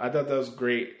 I thought that was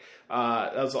great.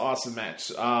 That was an awesome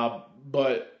match.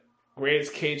 But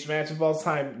greatest cage match of all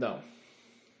time? No.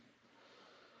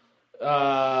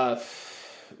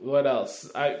 What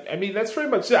else? I mean, that's pretty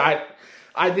much it.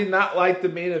 I did not like the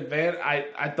main event.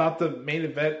 I thought the main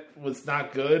event was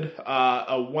not good.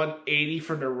 A 180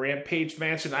 from the Rampage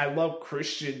match, and I love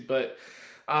Christian, but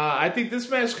I think this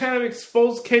match kind of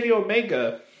exposed Kenny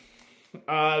Omega.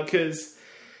 Because,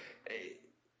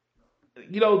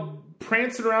 you know,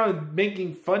 prancing around and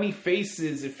making funny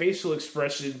faces and facial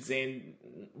expressions and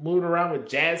moving around with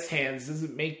jazz hands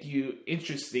doesn't make you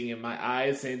interesting in my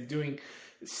eyes, and doing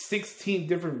 16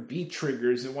 different V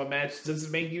triggers in one match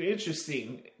doesn't make you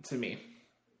interesting to me.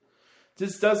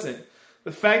 Just doesn't.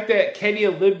 The fact that Kenny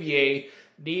Olivier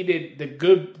needed the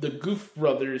Goof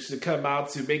Brothers to come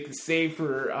out to make the save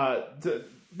for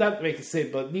not make the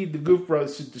save, but need the Goof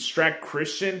Brothers to distract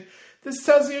Christian. This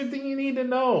tells you everything you need to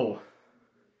know.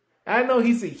 I know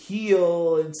he's a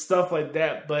heel and stuff like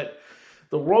that, but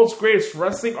the world's greatest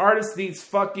wrestling artist needs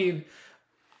fucking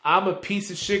I'm a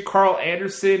piece of shit Carl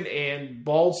Anderson and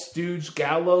Bald Stooge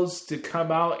Gallows to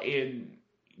come out and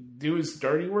do his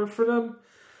dirty work for them.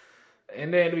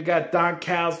 And then we got Don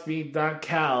Callis being Don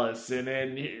Callis. And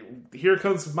then here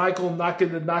comes Michael knocking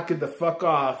the fuck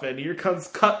off. And here comes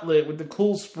Cutlet with the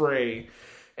cool spray.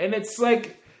 And it's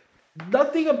like,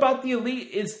 nothing about the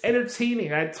Elite is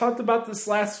entertaining. I talked about this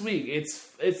last week.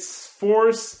 It's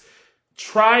forced,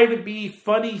 try to be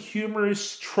funny,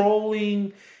 humorous,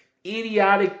 trolling,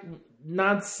 idiotic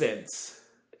nonsense.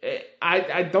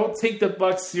 I don't take the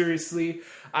Bucks seriously.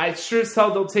 I sure as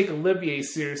hell don't take Olivier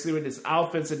seriously with his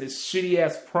outfits and his shitty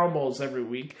ass promos every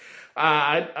week.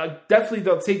 I definitely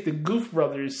don't take the Goof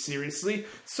Brothers seriously.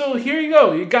 So here you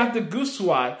go. You got the Goof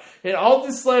Squad. And all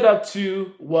this led up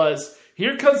to was,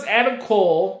 here comes Adam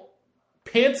Cole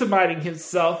pantomiming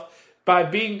himself by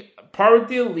being part of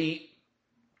the Elite,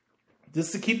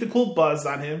 just to keep the cool buzz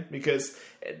on him, because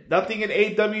nothing in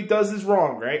AEW does is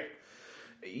wrong, right?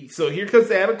 So here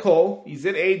comes Adam Cole. He's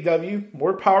in AEW.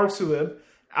 More power to him.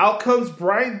 Out comes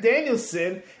Bryan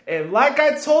Danielson. And like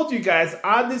I told you guys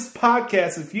on this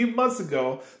podcast a few months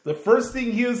ago, the first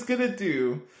thing he was going to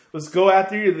do was go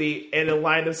after the Elite and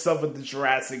align himself with the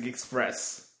Jurassic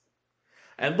Express.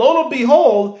 And lo and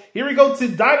behold, here we go to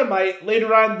Dynamite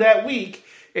later on that week.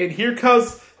 And here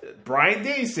comes Bryan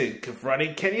Danielson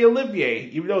confronting Kenny Olivier.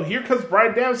 Even though here comes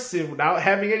Bryan Danielson without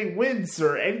having any wins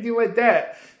or anything like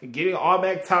that, and getting an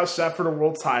automatic title shot for the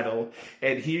world title.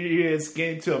 And here he is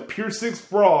getting to a Pure Six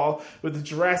brawl with the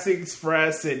Jurassic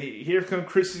Express. And here comes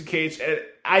Christian Cage. And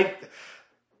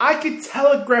I could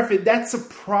telegraph it. That's a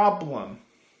problem.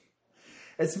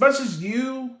 As much as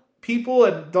you people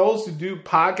and those who do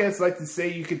podcasts like to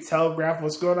say you could telegraph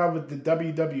what's going on with the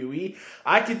WWE,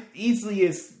 I could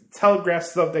easily telegraph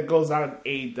stuff that goes on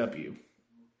in AEW.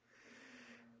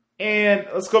 And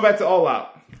let's go back to All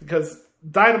Out, because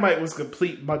Dynamite was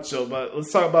complete macho, but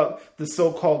let's talk about the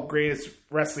so-called greatest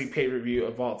wrestling pay-per-view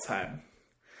of all time.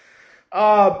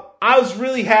 I was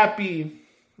really happy,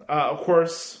 of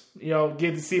course, getting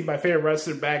to see my favorite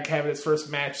wrestler back, having his first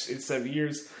match in 7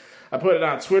 years. I put it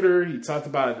on Twitter. He talked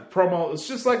about it in the promo. It's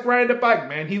just like riding a bike,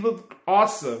 man. He looked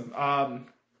awesome.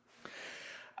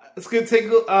 It's going to take...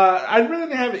 I really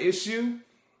didn't have an issue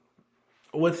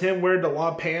with him wearing the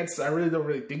long pants. I really don't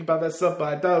really think about that stuff,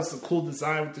 but I thought it was a cool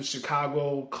design with the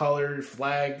Chicago color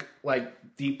flag,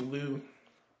 like deep blue.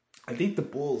 I think the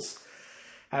Bulls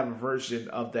have a version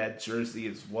of that jersey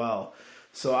as well.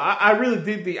 So I really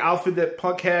dig the outfit that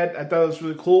Punk had. I thought it was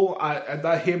really cool. I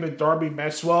thought him and Darby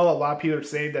meshed well. A lot of people are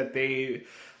saying that they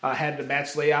had the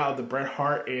match layout of the Bret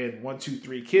Hart and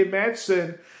 1-2-3 Kid match,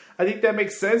 and I think that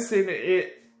makes sense. And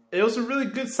it was a really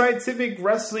good scientific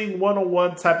wrestling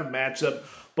one-on-one type of matchup.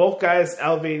 Both guys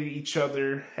elevated each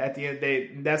other at the end of the day,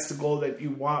 and that's the goal that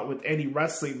you want with any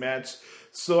wrestling match.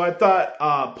 So I thought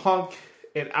Punk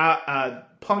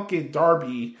and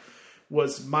Darby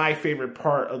was my favorite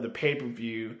part of the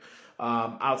pay-per-view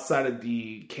outside of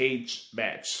the cage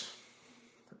match.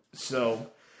 So,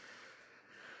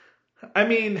 I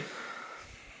mean,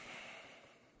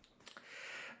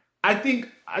 I think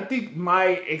my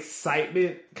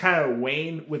excitement kind of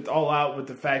waned with All Out with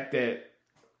the fact that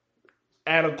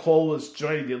Adam Cole was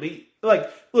joining the Elite.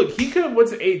 Like, look, he could have went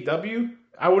to AEW.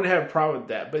 I wouldn't have a problem with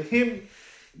that. But him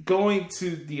going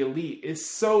to the Elite is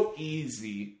so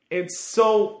easy and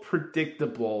so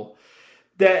predictable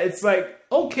that it's like,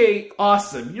 okay,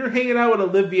 awesome, you're hanging out with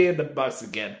Olivia and the Bucks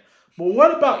again. But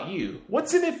what about you?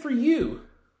 What's in it for you?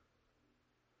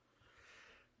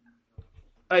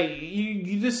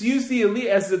 You just use the Elite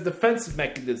as a defensive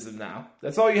mechanism now.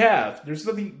 That's all you have. There's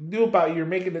nothing new about you. You're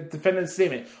making a defendant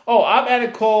statement. Oh, I'm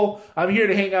Adam Cole. I'm here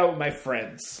to hang out with my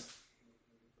friends.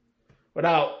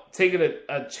 Without taking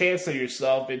a chance on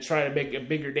yourself and trying to make a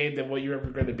bigger name than what you're ever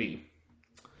going to be.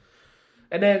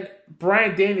 And then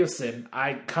Bryan Danielson.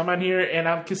 I come on here and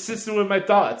I'm consistent with my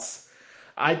thoughts.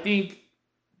 I think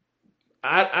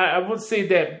I would say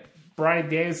that Bryan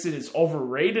Danielson is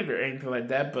overrated or anything like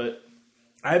that, but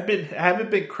I haven't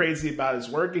been crazy about his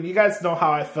work, and you guys know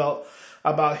how I felt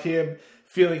about him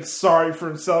feeling sorry for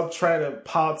himself, trying to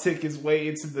politic his way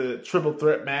into the triple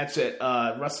threat match at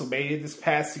WrestleMania this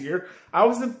past year. I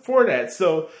wasn't for that.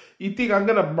 So you think I'm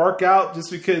gonna mark out just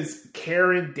because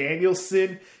Karen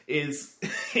Danielson is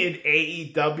in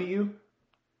AEW?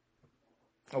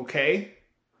 Okay.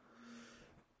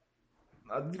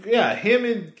 Yeah, him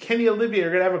and Kenny Olivia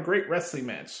are gonna have a great wrestling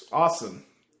match. Awesome.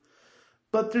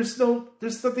 But there's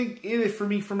nothing in it for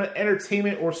me from an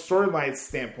entertainment or storyline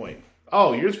standpoint.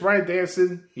 Oh, here's Bryan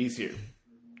Danielson. He's here.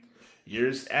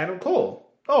 Here's Adam Cole.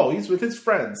 Oh, he's with his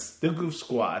friends, the Goof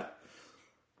Squad.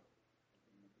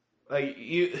 Like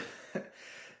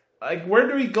where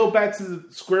do we go back to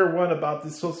the square one about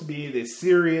this supposed to be the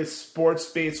serious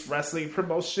sports-based wrestling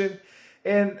promotion?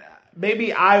 And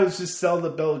maybe I was just selling the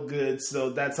bill of goods, so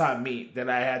that's on me that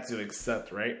I had to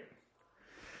accept, right?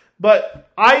 But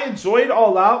I enjoyed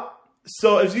All Out.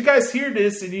 So if you guys hear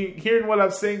this and you hearing what I'm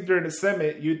saying during the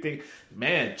segment, you think,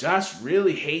 man, Josh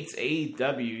really hates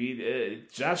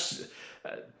AEW. Josh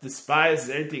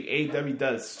despises everything AEW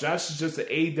does. Josh is just an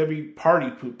AEW party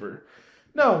pooper.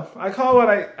 No, I call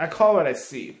what I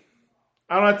see.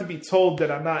 I don't have to be told that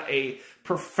I'm not a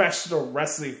professional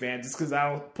wrestling fan just because I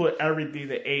don't put everything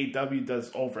that AEW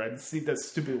does over. I see that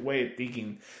stupid way of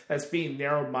thinking. That's being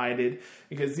narrow-minded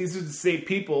because these are the same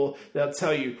people that'll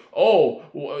tell you, oh,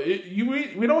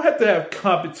 we don't have to have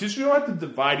competition. We don't have to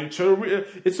divide each other.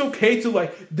 It's okay to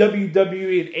like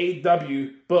WWE and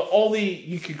AEW, but only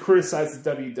you can criticize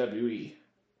the WWE.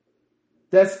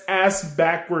 That's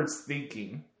ass-backwards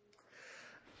thinking.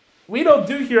 We don't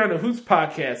do here on the Hoots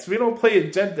podcast. We don't play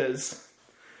agendas.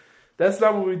 That's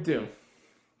not what we do.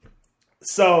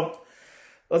 So,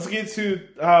 let's get to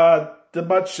the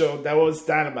Mud Show. That was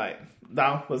Dynamite.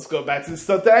 Now, let's go back to the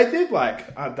stuff that I did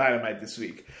like on Dynamite this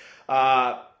week.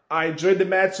 I enjoyed the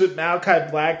match with Malachi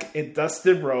Black and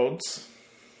Dustin Rhodes.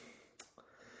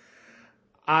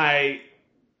 I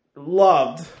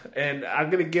loved, and I'm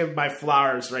going to give my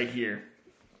flowers right here,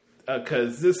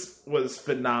 because this was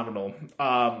phenomenal.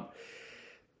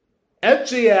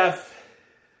 MJF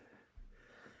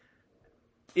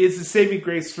is the saving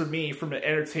grace for me from an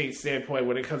entertainment standpoint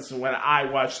when it comes to when I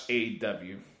watch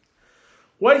AEW.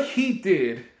 What he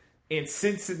did in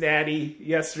Cincinnati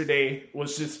yesterday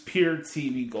was just pure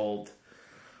TV gold.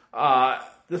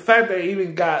 The fact that he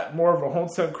even got more of a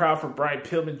hometown crowd for Brian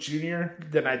Pillman Jr.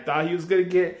 than I thought he was going to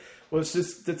get was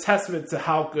just the testament to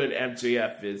how good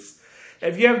MJF is.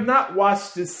 If you have not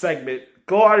watched this segment,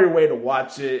 go out of your way to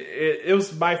watch it. It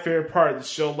was my favorite part of the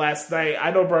show last night.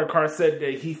 I know Brian Carr said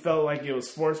that he felt like it was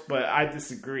forced, but I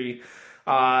disagree.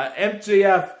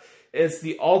 MJF is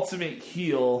the ultimate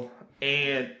heel,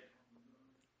 and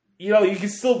you can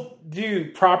still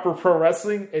do proper pro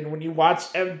wrestling, and when you watch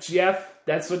MJF,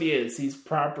 that's what he is. He's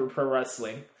proper pro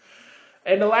wrestling.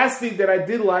 And the last thing that I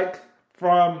did like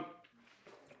from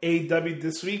AEW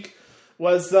this week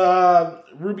was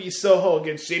Ruby Soho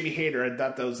against Jamie Hayter. I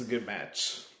thought that was a good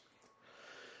match.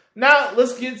 Now,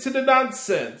 let's get to the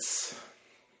nonsense.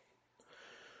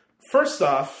 First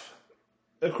off,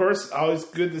 of course, always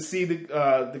good to see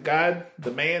the guy, the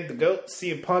man, the GOAT,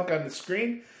 CM Punk on the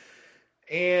screen.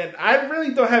 And I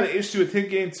really don't have an issue with him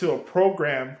getting to a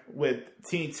program with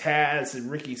Team Taz and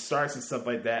Ricky Starks and stuff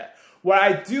like that. What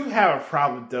I do have a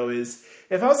problem, though, is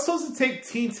if I was supposed to take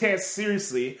Team Taz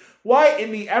seriously, why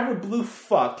in the ever blue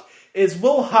fuck is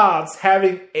Will Hobbs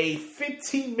having a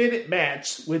 15-minute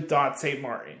match with Dante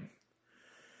Martin?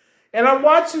 And I'm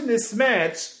watching this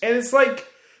match, and it's like,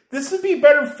 this would be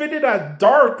better fitted on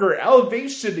Dark or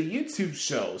Elevation, the YouTube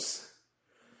shows.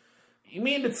 You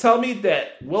mean to tell me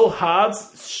that Will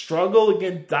Hobbs struggled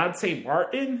against Dante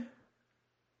Martin?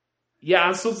 Yeah,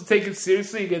 I'm supposed to take him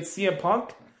seriously against CM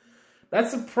Punk?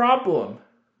 That's a problem.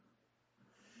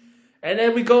 And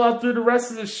then we go out through the rest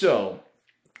of the show.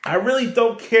 I really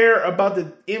don't care about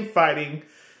the infighting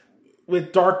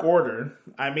with Dark Order.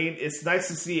 I mean, it's nice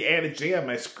to see Anna Jay on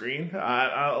my screen.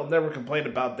 I'll never complain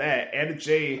about that. Anna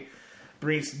Jay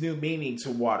brings new meaning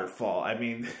to Waterfall. I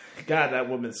mean, God, that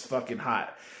woman's fucking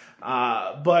hot.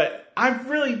 But I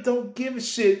really don't give a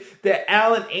shit that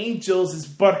Alan Angels is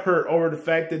butthurt over the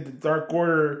fact that the Dark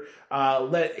Order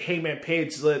let Hangman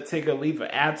Page take a leave of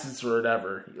absence or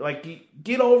whatever. Like,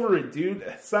 get over it, dude.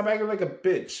 Stop acting like a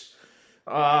bitch.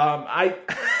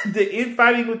 The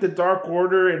infighting with the Dark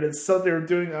Order and it's something they were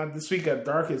doing on this week on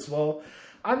Dark as well.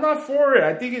 I'm not for it.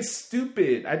 I think it's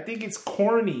stupid. I think it's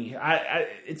corny.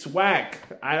 It's whack.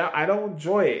 I don't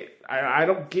enjoy it. I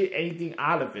don't get anything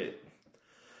out of it.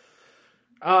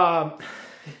 And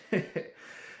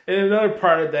another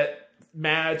part of that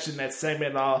match and that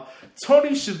segment,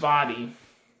 Tony Schiavone,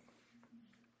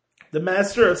 the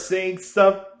master of saying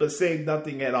stuff but saying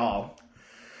nothing at all.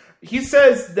 He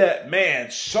says that,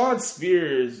 man, Shawn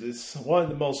Spears is one of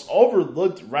the most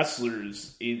overlooked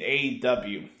wrestlers in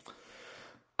AEW.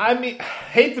 I mean,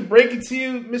 hate to break it to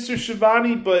you, Mr.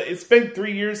 Schiavone, but it's been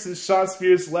 3 years since Shawn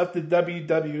Spears left the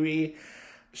WWE.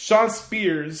 Shawn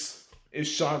Spears is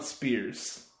Shawn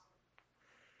Spears.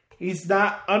 He's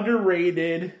not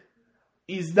underrated.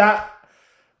 He's not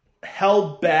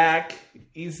held back.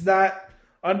 He's not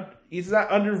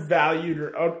undervalued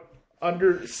or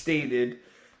understated.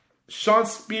 Shawn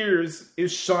Spears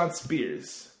is Shawn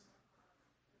Spears.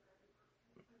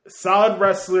 Solid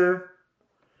wrestler.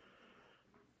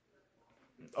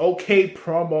 Okay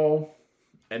promo.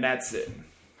 And that's it.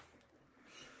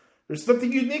 There's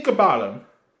nothing unique about him.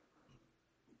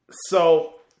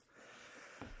 So,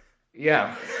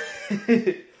 yeah.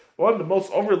 One of the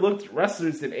most overlooked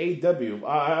wrestlers in AEW.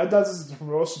 I thought this is a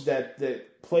promotion that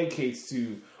placates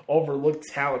to overlooked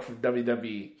talent from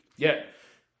WWE. Yet,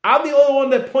 I'm the only one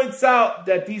that points out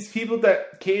that these people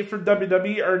that came from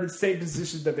WWE are in the same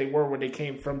position that they were when they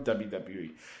came from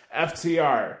WWE.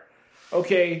 FTR.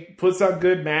 Okay, puts on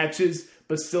good matches,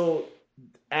 but still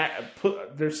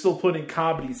they're still putting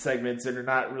comedy segments and they're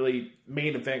not really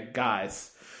main event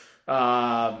guys.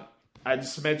 I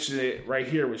just mentioned it right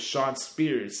here with Shawn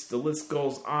Spears. The list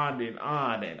goes on and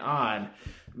on and on.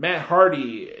 Matt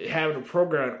Hardy having a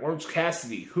program on Orange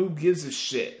Cassidy. Who gives a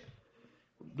shit?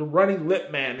 The running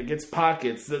lip man against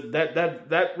Pockets.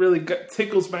 That really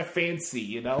tickles my fancy,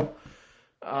 you know?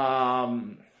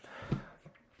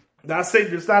 Not saying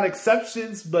there's not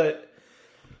exceptions, but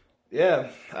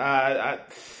yeah.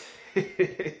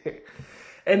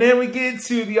 And then we get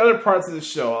into the other parts of the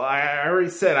show. I already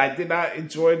said I did not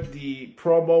enjoy the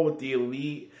promo with the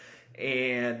Elite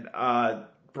and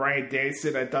Bryan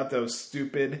Danielson. I thought that was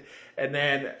stupid. And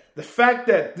then the fact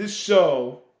that this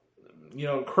show, you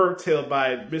know, curtailed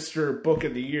by Mr. Book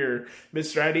of the Year,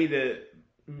 Mr. I need to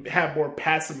have more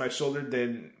pats on my shoulder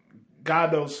than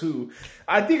God knows who.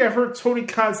 I think I've heard Tony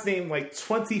Khan's name like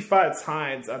 25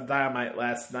 times on Dynamite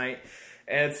last night.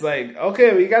 And it's like,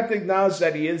 okay, we got to acknowledge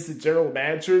that he is the general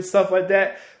manager and stuff like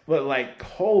that. But like,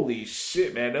 holy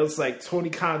shit, man. It was like Tony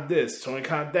Khan this, Tony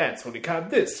Khan that, Tony Khan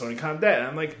this, Tony Khan that. And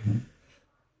I'm like,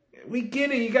 we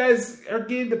get it. You guys are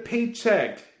getting the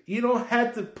paycheck. You don't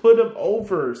have to put him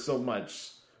over so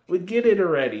much. We get it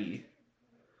already.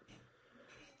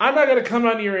 I'm not going to come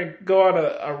on here and go on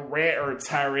a rant or a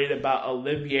tirade about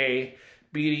Olivier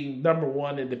beating number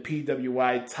one in the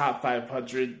PWI Top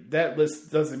 500. That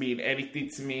list doesn't mean anything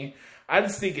to me. I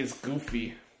just think it's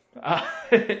goofy.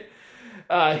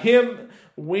 Him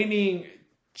winning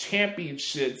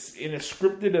championships in a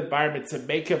scripted environment to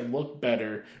make him look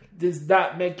better does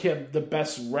not make him the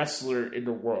best wrestler in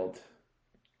the world.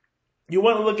 You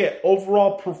want to look at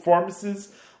overall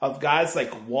performances of guys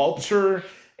like Walter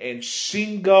and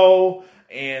Shingo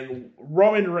and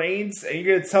Roman Reigns, and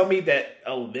you're going to tell me that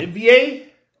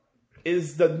Olivier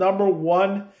is the number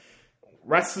one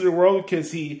wrestler in the world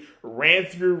because he ran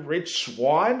through Rich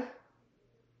Swann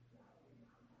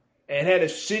and had a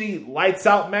shitty lights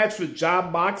out match with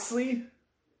Jon Moxley?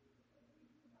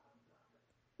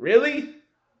 Really?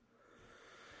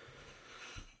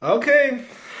 Okay.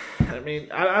 I mean,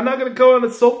 I'm not going to go on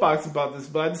a soapbox about this,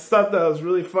 but I just thought that was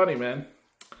really funny, man.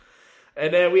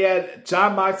 And then we had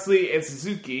Jon Moxley and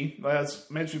Suzuki. As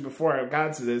mentioned before I got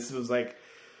into this, it was like,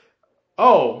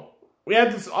 oh, we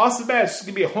had this awesome match. It's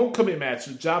going to be a homecoming match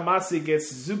with Jon Moxley against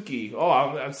Suzuki. Oh,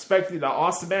 I'm expecting an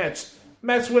awesome match.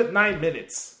 Match went 9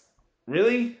 minutes.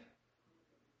 Really?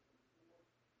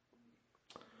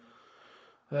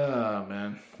 Oh,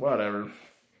 man. Whatever.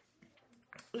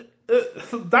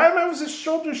 Dynamite was a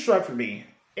shoulder shrug for me.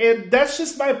 And that's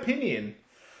just my opinion.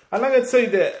 I'm not going to tell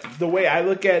you that the way I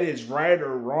look at it is right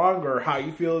or wrong, or how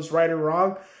you feel is right or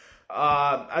wrong.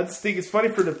 I just think it's funny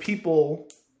for the people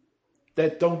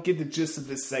that don't get the gist of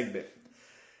this segment.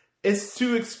 It's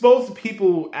to expose the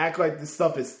people who act like this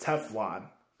stuff is Teflon.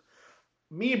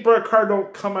 me and Bert Carr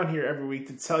don't come on here every week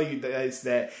to tell you guys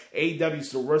that AEW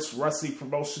is the worst wrestling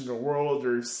promotion in the world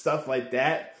or stuff like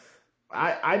that.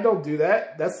 I don't do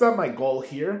that. That's not my goal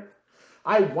here.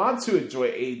 I want to enjoy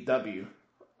AEW,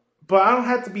 but I don't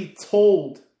have to be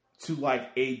told to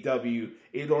like AEW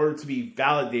in order to be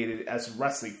validated as a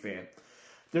wrestling fan.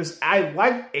 I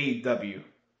like AEW.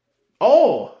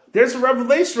 Oh, there's a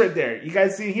revelation right there. You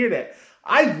guys didn't hear that.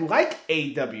 I like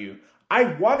AEW. I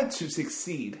wanted to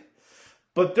succeed.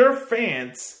 But their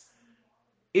fans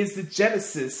is the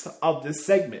genesis of this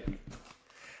segment.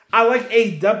 I like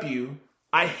AEW.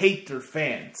 I hate their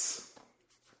fans.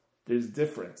 There's a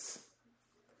difference.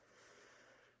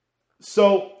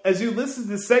 So, as you listen to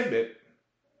this segment,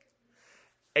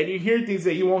 and you hear things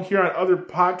that you won't hear on other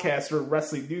podcasts or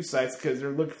wrestling news sites because they're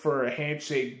looking for a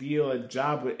handshake deal and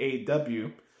job with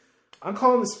AEW, I'm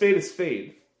calling a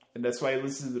spade. And that's why I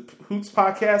listen to the Hoots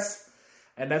podcast.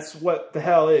 And that's what the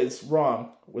hell is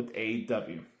wrong with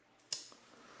AEW.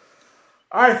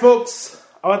 All right, folks.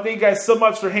 I want to thank you guys so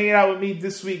much for hanging out with me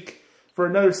this week for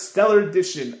another stellar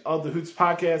edition of the Hoots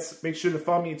podcast. Make sure to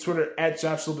follow me on Twitter at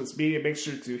Josh Lopez Media. Make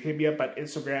sure to hit me up on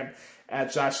Instagram at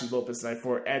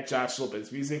JoshyLopez94, at Josh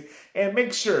Lopez Music. And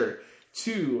make sure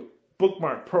to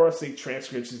bookmark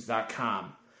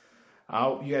ProWrestlingTranscriptions.com. I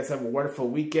hope you guys have a wonderful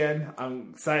weekend.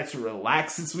 I'm excited to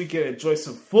relax this weekend, enjoy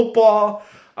some football.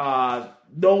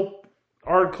 No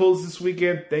articles this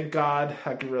weekend, thank God.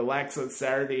 I can relax on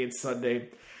Saturday and Sunday.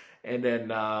 And then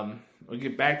we'll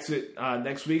get back to it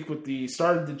next week with the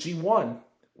start of the G1,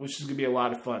 which is going to be a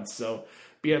lot of fun. So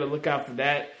be on the lookout for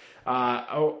that.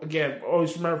 Again,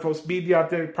 always remember, folks, be the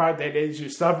authentic product that is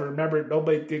yourself. And remember,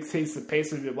 nobody dictates the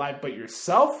pace of your life but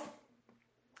yourself.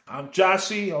 I'm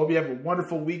Joshy. I hope you have a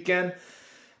wonderful weekend.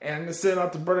 And I'm going to send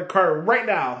out to Bernard Carter right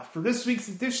now for this week's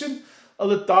edition of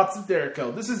The Thoughts of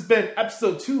Jericho. This has been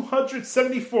episode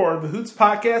 274 of the Hoots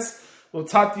Podcast. We'll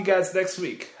talk to you guys next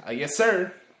week. Yes,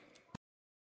 sir.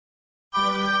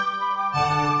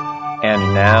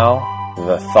 And now,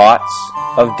 The Thoughts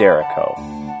of Jericho.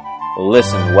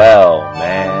 Listen well,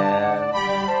 man.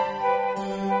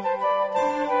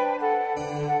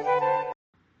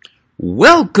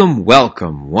 Welcome,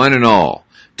 one and all,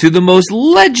 to the most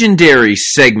legendary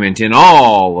segment in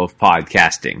all of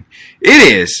podcasting.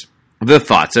 It is The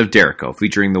Thoughts of Jericho,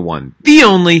 featuring the one, the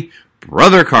only,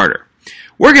 Brother Carter.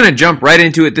 We're going to jump right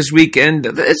into it this week, and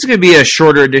it's going to be a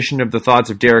shorter edition of The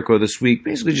Thoughts of Jericho this week.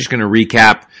 Basically just going to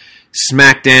recap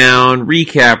SmackDown,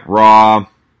 recap Raw,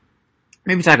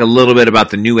 maybe talk a little bit about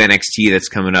the new NXT that's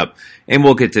coming up, and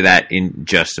we'll get to that in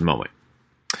just a moment.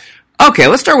 Okay,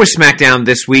 let's start with SmackDown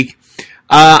this week.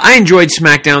 I enjoyed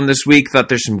SmackDown this week. Thought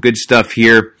there's some good stuff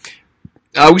here.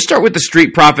 We start with the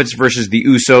Street Profits versus the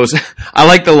Usos. I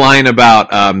like the line about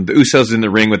the Usos in the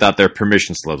ring without their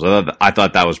permission slips. I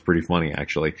thought that was pretty funny,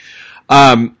 actually.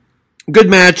 Good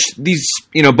match.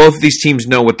 Both of these teams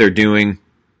know what they're doing.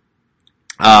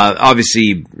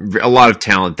 Obviously, a lot of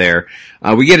talent there.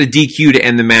 We get a DQ to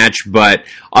end the match, but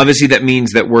obviously that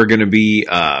means that we're going to be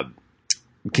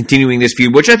continuing this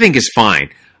feud, which I think is fine.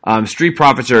 Street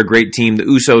Profits are a great team. The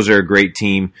Usos are a great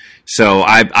team. So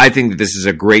I think that this is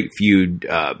a great feud,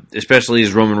 especially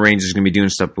as Roman Reigns is going to be doing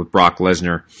stuff with Brock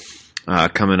Lesnar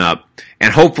coming up.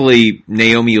 And hopefully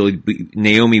Naomi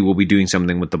will be doing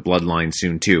something with the Bloodline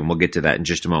soon too, and we'll get to that in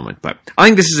just a moment. But I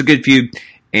think this is a good feud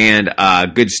and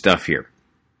good stuff here.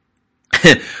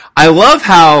 I love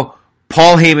how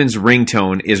Paul Heyman's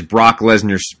ringtone is Brock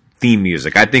Lesnar's theme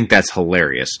music. I think that's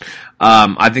hilarious.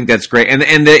 I think that's great.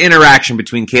 And the interaction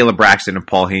between Kayla Braxton and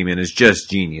Paul Heyman is just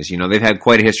genius. They've had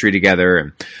quite a history together,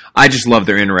 and I just love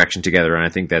their interaction together, and I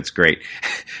think that's great.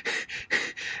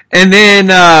 And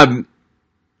then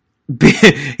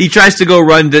he tries to go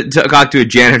run to talk to a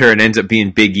janitor and ends up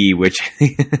being Big E, which...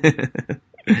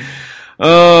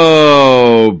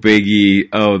 Oh, Big E.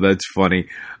 Oh, that's funny.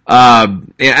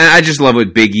 And I just love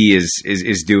what Big E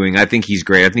is doing. I think he's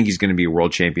great. I think he's going to be a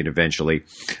world champion eventually.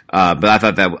 But I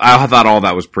thought all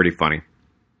that was pretty funny.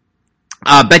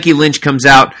 Becky Lynch comes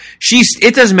out.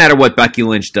 It doesn't matter what Becky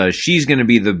Lynch does. She's going to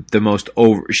be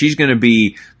she's going to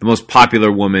be the most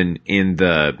popular woman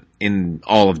in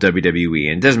all of WWE,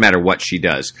 and it doesn't matter what she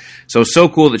does. So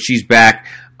cool that she's back.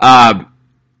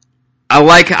 I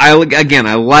like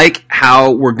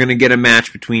how we're going to get a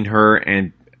match between her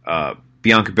and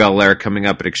Bianca Belair coming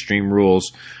up at Extreme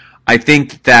Rules. I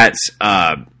think that's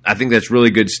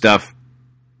really good stuff.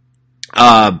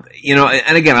 And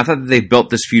again, I thought that they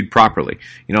built this feud properly.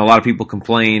 A lot of people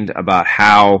complained about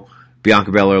how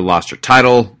Bianca Belair lost her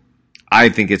title. I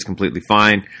think it's completely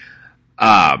fine.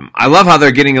 I love how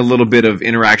they're getting a little bit of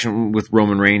interaction with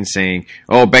Roman Reigns saying,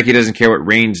 "Oh, Becky doesn't care what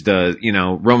Reigns does.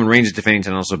 Roman Reigns is defending,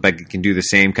 and also Becky can do the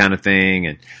same kind of thing."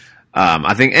 And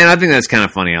I think that's kind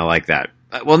of funny. I like that.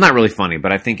 Well, not really funny,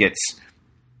 but I think it's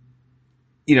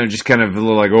just kind of a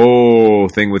little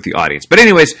thing with the audience. But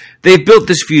anyways, they've built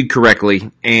this feud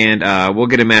correctly, and we'll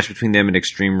get a match between them and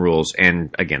Extreme Rules.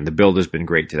 And again, the build has been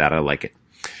great to that. I like it.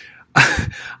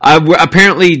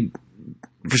 Apparently,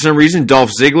 for some reason, Dolph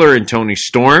Ziggler and Tony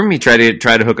Storm. He tried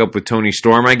to hook up with Tony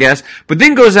Storm, I guess, but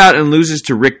then goes out and loses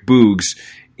to Rick Boogs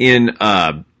in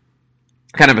kind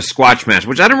of a squash match,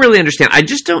 which I don't really understand. I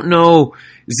just don't know.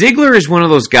 Ziggler is one of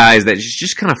those guys that is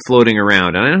just kind of floating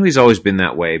around, and I know he's always been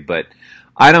that way, but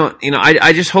I don't.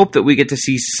 I just hope that we get to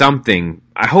see something.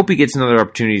 I hope he gets another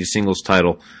opportunity to singles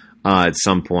title at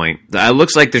some point. It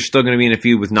looks like they're still going to be in a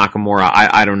feud with Nakamura.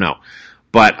 I don't know,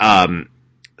 but.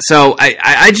 So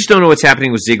I just don't know what's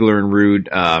happening with Ziggler and Rude.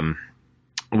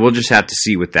 We'll just have to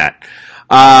see with that.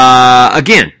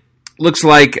 Again, looks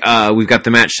like we've got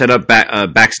the match set up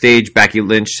backstage. Becky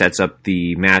Lynch sets up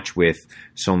the match with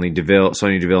Sonya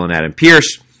Deville and Adam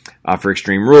Pearce for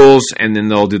Extreme Rules, and then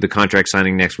they'll do the contract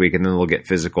signing next week, and then they'll get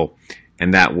physical,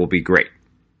 and that will be great.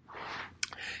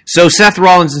 So Seth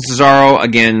Rollins and Cesaro,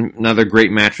 again, another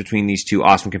great match between these two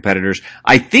awesome competitors.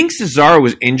 I think Cesaro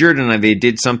was injured, and they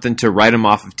did something to write him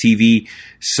off of TV.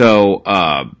 So,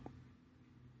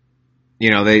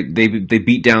 they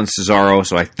beat down Cesaro.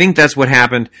 So I think that's what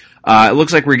happened. It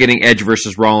looks like we're getting Edge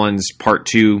versus Rollins Part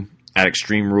 2 at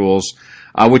Extreme Rules,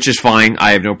 which is fine.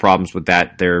 I have no problems with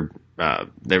that. Their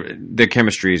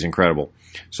chemistry is incredible.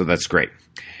 So that's great.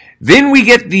 Then we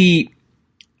get the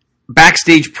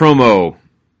backstage promo.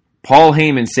 Paul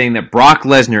Heyman saying that Brock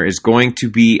Lesnar is going to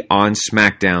be on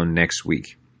SmackDown next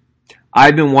week.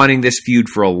 I've been wanting this feud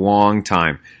for a long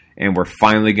time, and we're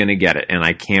finally going to get it, and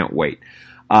I can't wait.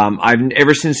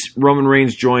 Ever since Roman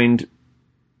Reigns joined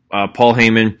Paul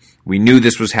Heyman, we knew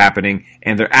this was happening,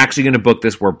 and they're actually going to book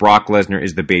this where Brock Lesnar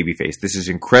is the babyface. This is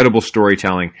incredible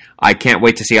storytelling. I can't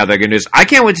wait to see how they're going to do this. I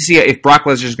can't wait to see if Brock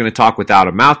Lesnar is going to talk without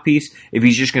a mouthpiece, if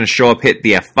he's just going to show up, hit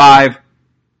the F5.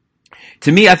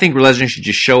 To me, I think Lesnar should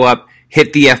just show up,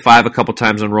 hit the F5 a couple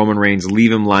times on Roman Reigns,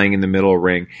 leave him lying in the middle of the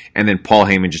ring, and then Paul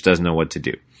Heyman just doesn't know what to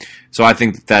do. So I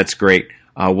think that's great.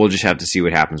 We'll just have to see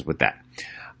what happens with that.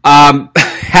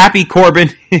 Happy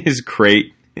Corbin is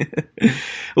great. It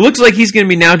looks like he's going to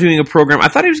be now doing a program. I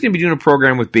thought he was going to be doing a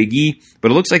program with Big E,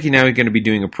 but it looks like he's now going to be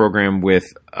doing a program with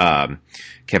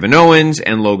Kevin Owens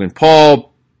and Logan Paul.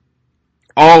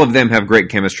 All of them have great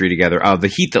chemistry together. The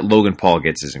heat that Logan Paul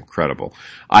gets is incredible.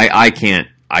 I can't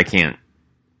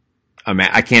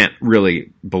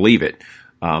really believe it,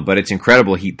 but it's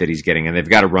incredible heat that he's getting, and they've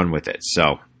got to run with it.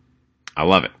 So I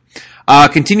love it.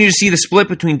 Continue to see the split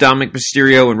between Dominic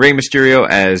Mysterio and Rey Mysterio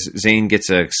as Zayn gets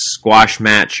a squash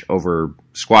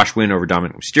win over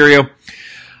Dominic Mysterio.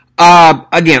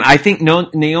 Again, I think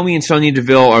Naomi and Sonya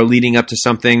Deville are leading up to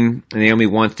something. Naomi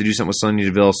wants to do something with Sonya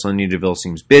Deville. Sonya Deville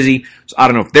seems busy. So I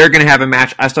don't know if they're going to have a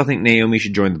match. I still think Naomi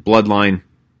should join the Bloodline.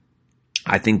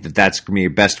 I think that's going to be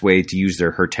the best way to use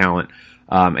her talent.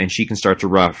 And she can start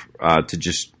to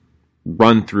just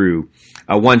run through.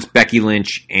 Once Becky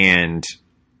Lynch and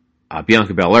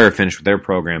Bianca Belair are finished with their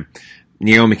program,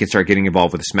 Naomi can start getting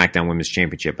involved with the SmackDown Women's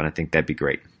Championship, and I think that'd be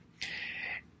great.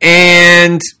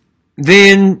 And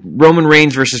then Roman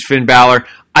Reigns versus Finn Balor.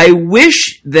 I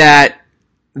wish that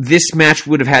this match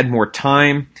would have had more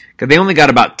time, because they only got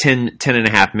about 10 and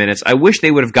a half minutes. I wish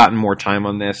they would have gotten more time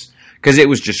on this, because it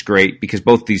was just great, because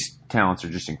both these talents are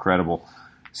just incredible.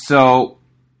 So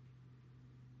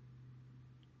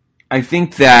I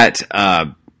think that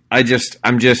I just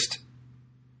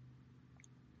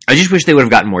wish they would have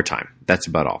gotten more time. That's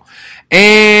about all.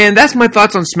 And that's my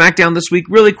thoughts on SmackDown this week.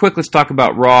 Really quick, let's talk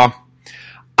about Raw.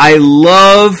 I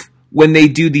love when they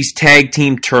do these tag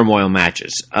team turmoil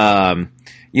matches.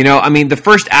 The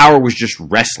first hour was just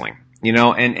wrestling,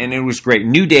 and it was great.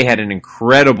 New Day had an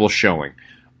incredible showing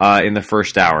in the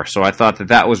first hour, so I thought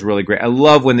that was really great. I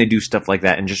love when they do stuff like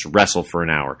that and just wrestle for an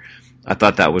hour. I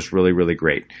thought that was really, really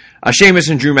great. Sheamus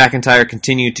and Drew McIntyre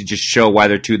continue to just show why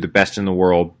they're two of the best in the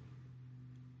world.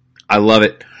 I love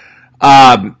it.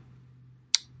 And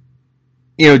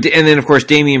then, of course,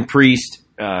 Damian Priest,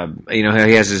 he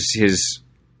has his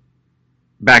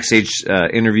backstage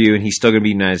interview, and he's still going to be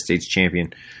United States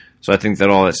champion. So I think that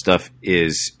all that stuff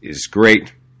is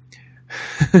great.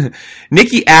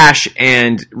 Nikki Ash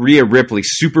and Rhea Ripley,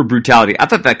 super brutality. I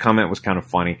thought that comment was kind of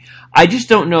funny. I just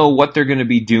don't know what they're going to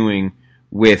be doing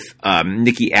with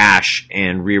Nikki Ash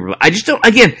and Rhea Ripley. I just don't.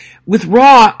 Again, with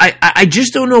Raw, I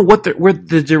just don't know where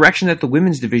the direction that the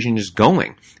women's division is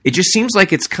going. It just seems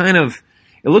like it's kind of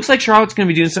It looks like Charlotte's going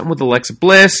to be doing something with Alexa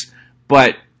Bliss,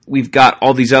 but we've got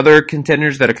all these other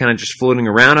contenders that are kind of just floating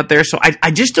around out there. So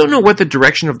I just don't know what the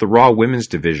direction of the Raw Women's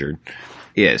Division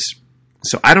is.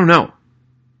 So I don't know.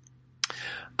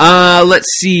 Let's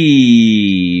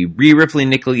see. Rhea Ripley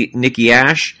and Nikki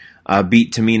Ash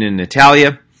beat Tamina and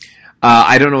Natalya.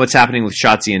 I don't know what's happening with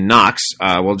Shotzi and Nox.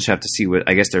 We'll just have to see.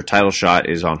 I guess their title shot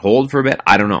is on hold for a bit.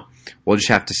 I don't know. We'll just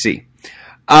have to see.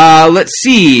 Let's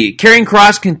see. Karrion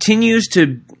Kross continues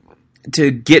to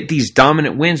get these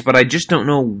dominant wins, but I just don't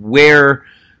know where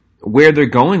they're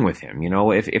going with him. You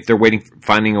know, if they're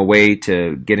finding a way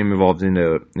to get him involved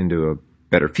into a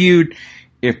better feud,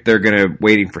 if they're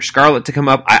waiting for Scarlett to come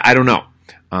up, I don't know.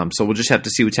 So we'll just have to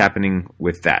see what's happening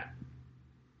with that.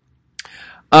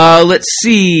 Let's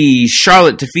see.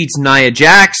 Charlotte defeats Nia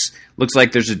Jax. Looks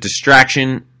like there's a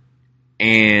distraction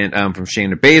and from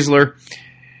Shayna Baszler.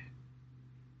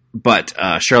 But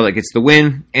Charlotte gets the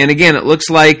win. And again, it looks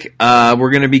like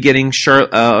we're going to be getting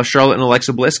Charlotte and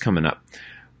Alexa Bliss coming up.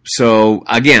 So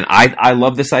again, I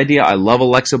love this idea. I love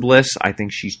Alexa Bliss. I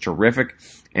think she's terrific.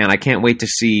 And I can't wait to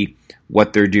see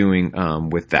what they're doing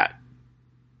with that.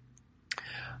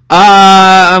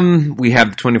 We have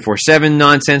the 24/7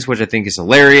 nonsense, which I think is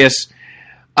hilarious.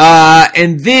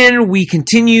 And then we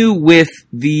continue with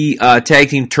the tag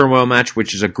team turmoil match,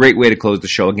 which is a great way to close the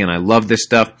show. Again, I love this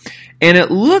stuff. And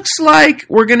it looks like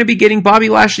we're going to be getting Bobby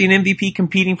Lashley and MVP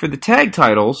competing for the tag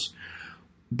titles,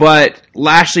 but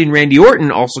Lashley and Randy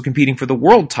Orton also competing for the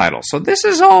world title. So this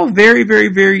is all very, very,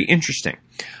 very interesting.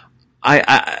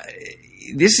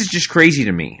 This is just crazy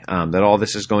to me that all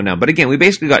this is going down. But again, we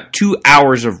basically got 2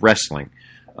 hours of wrestling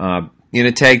in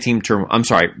a tag team term. I'm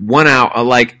sorry, 1 hour,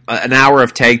 like an hour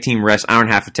of tag team hour and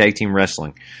a half of tag team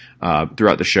wrestling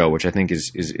throughout the show, which I think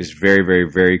is very, very,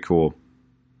 very cool.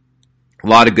 A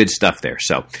lot of good stuff there.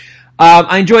 So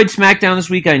I enjoyed SmackDown this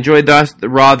week. I enjoyed the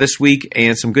Raw this week,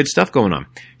 and some good stuff going on.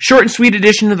 Short and sweet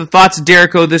edition of the Thoughts of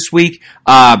Jericho this week.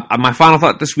 My final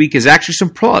thought this week is actually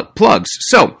some plugs.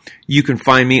 So you can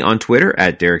find me on Twitter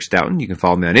at Derek Stoughton. You can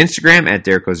follow me on Instagram at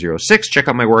Derrico06. Check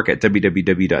out my work at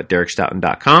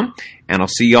www.derekstoughton.com, and I'll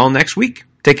see you all next week.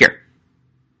 Take care.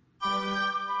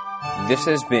 This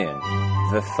has been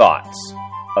the Thoughts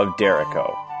of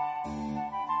Jericho.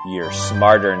 You're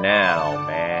smarter now,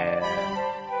 man.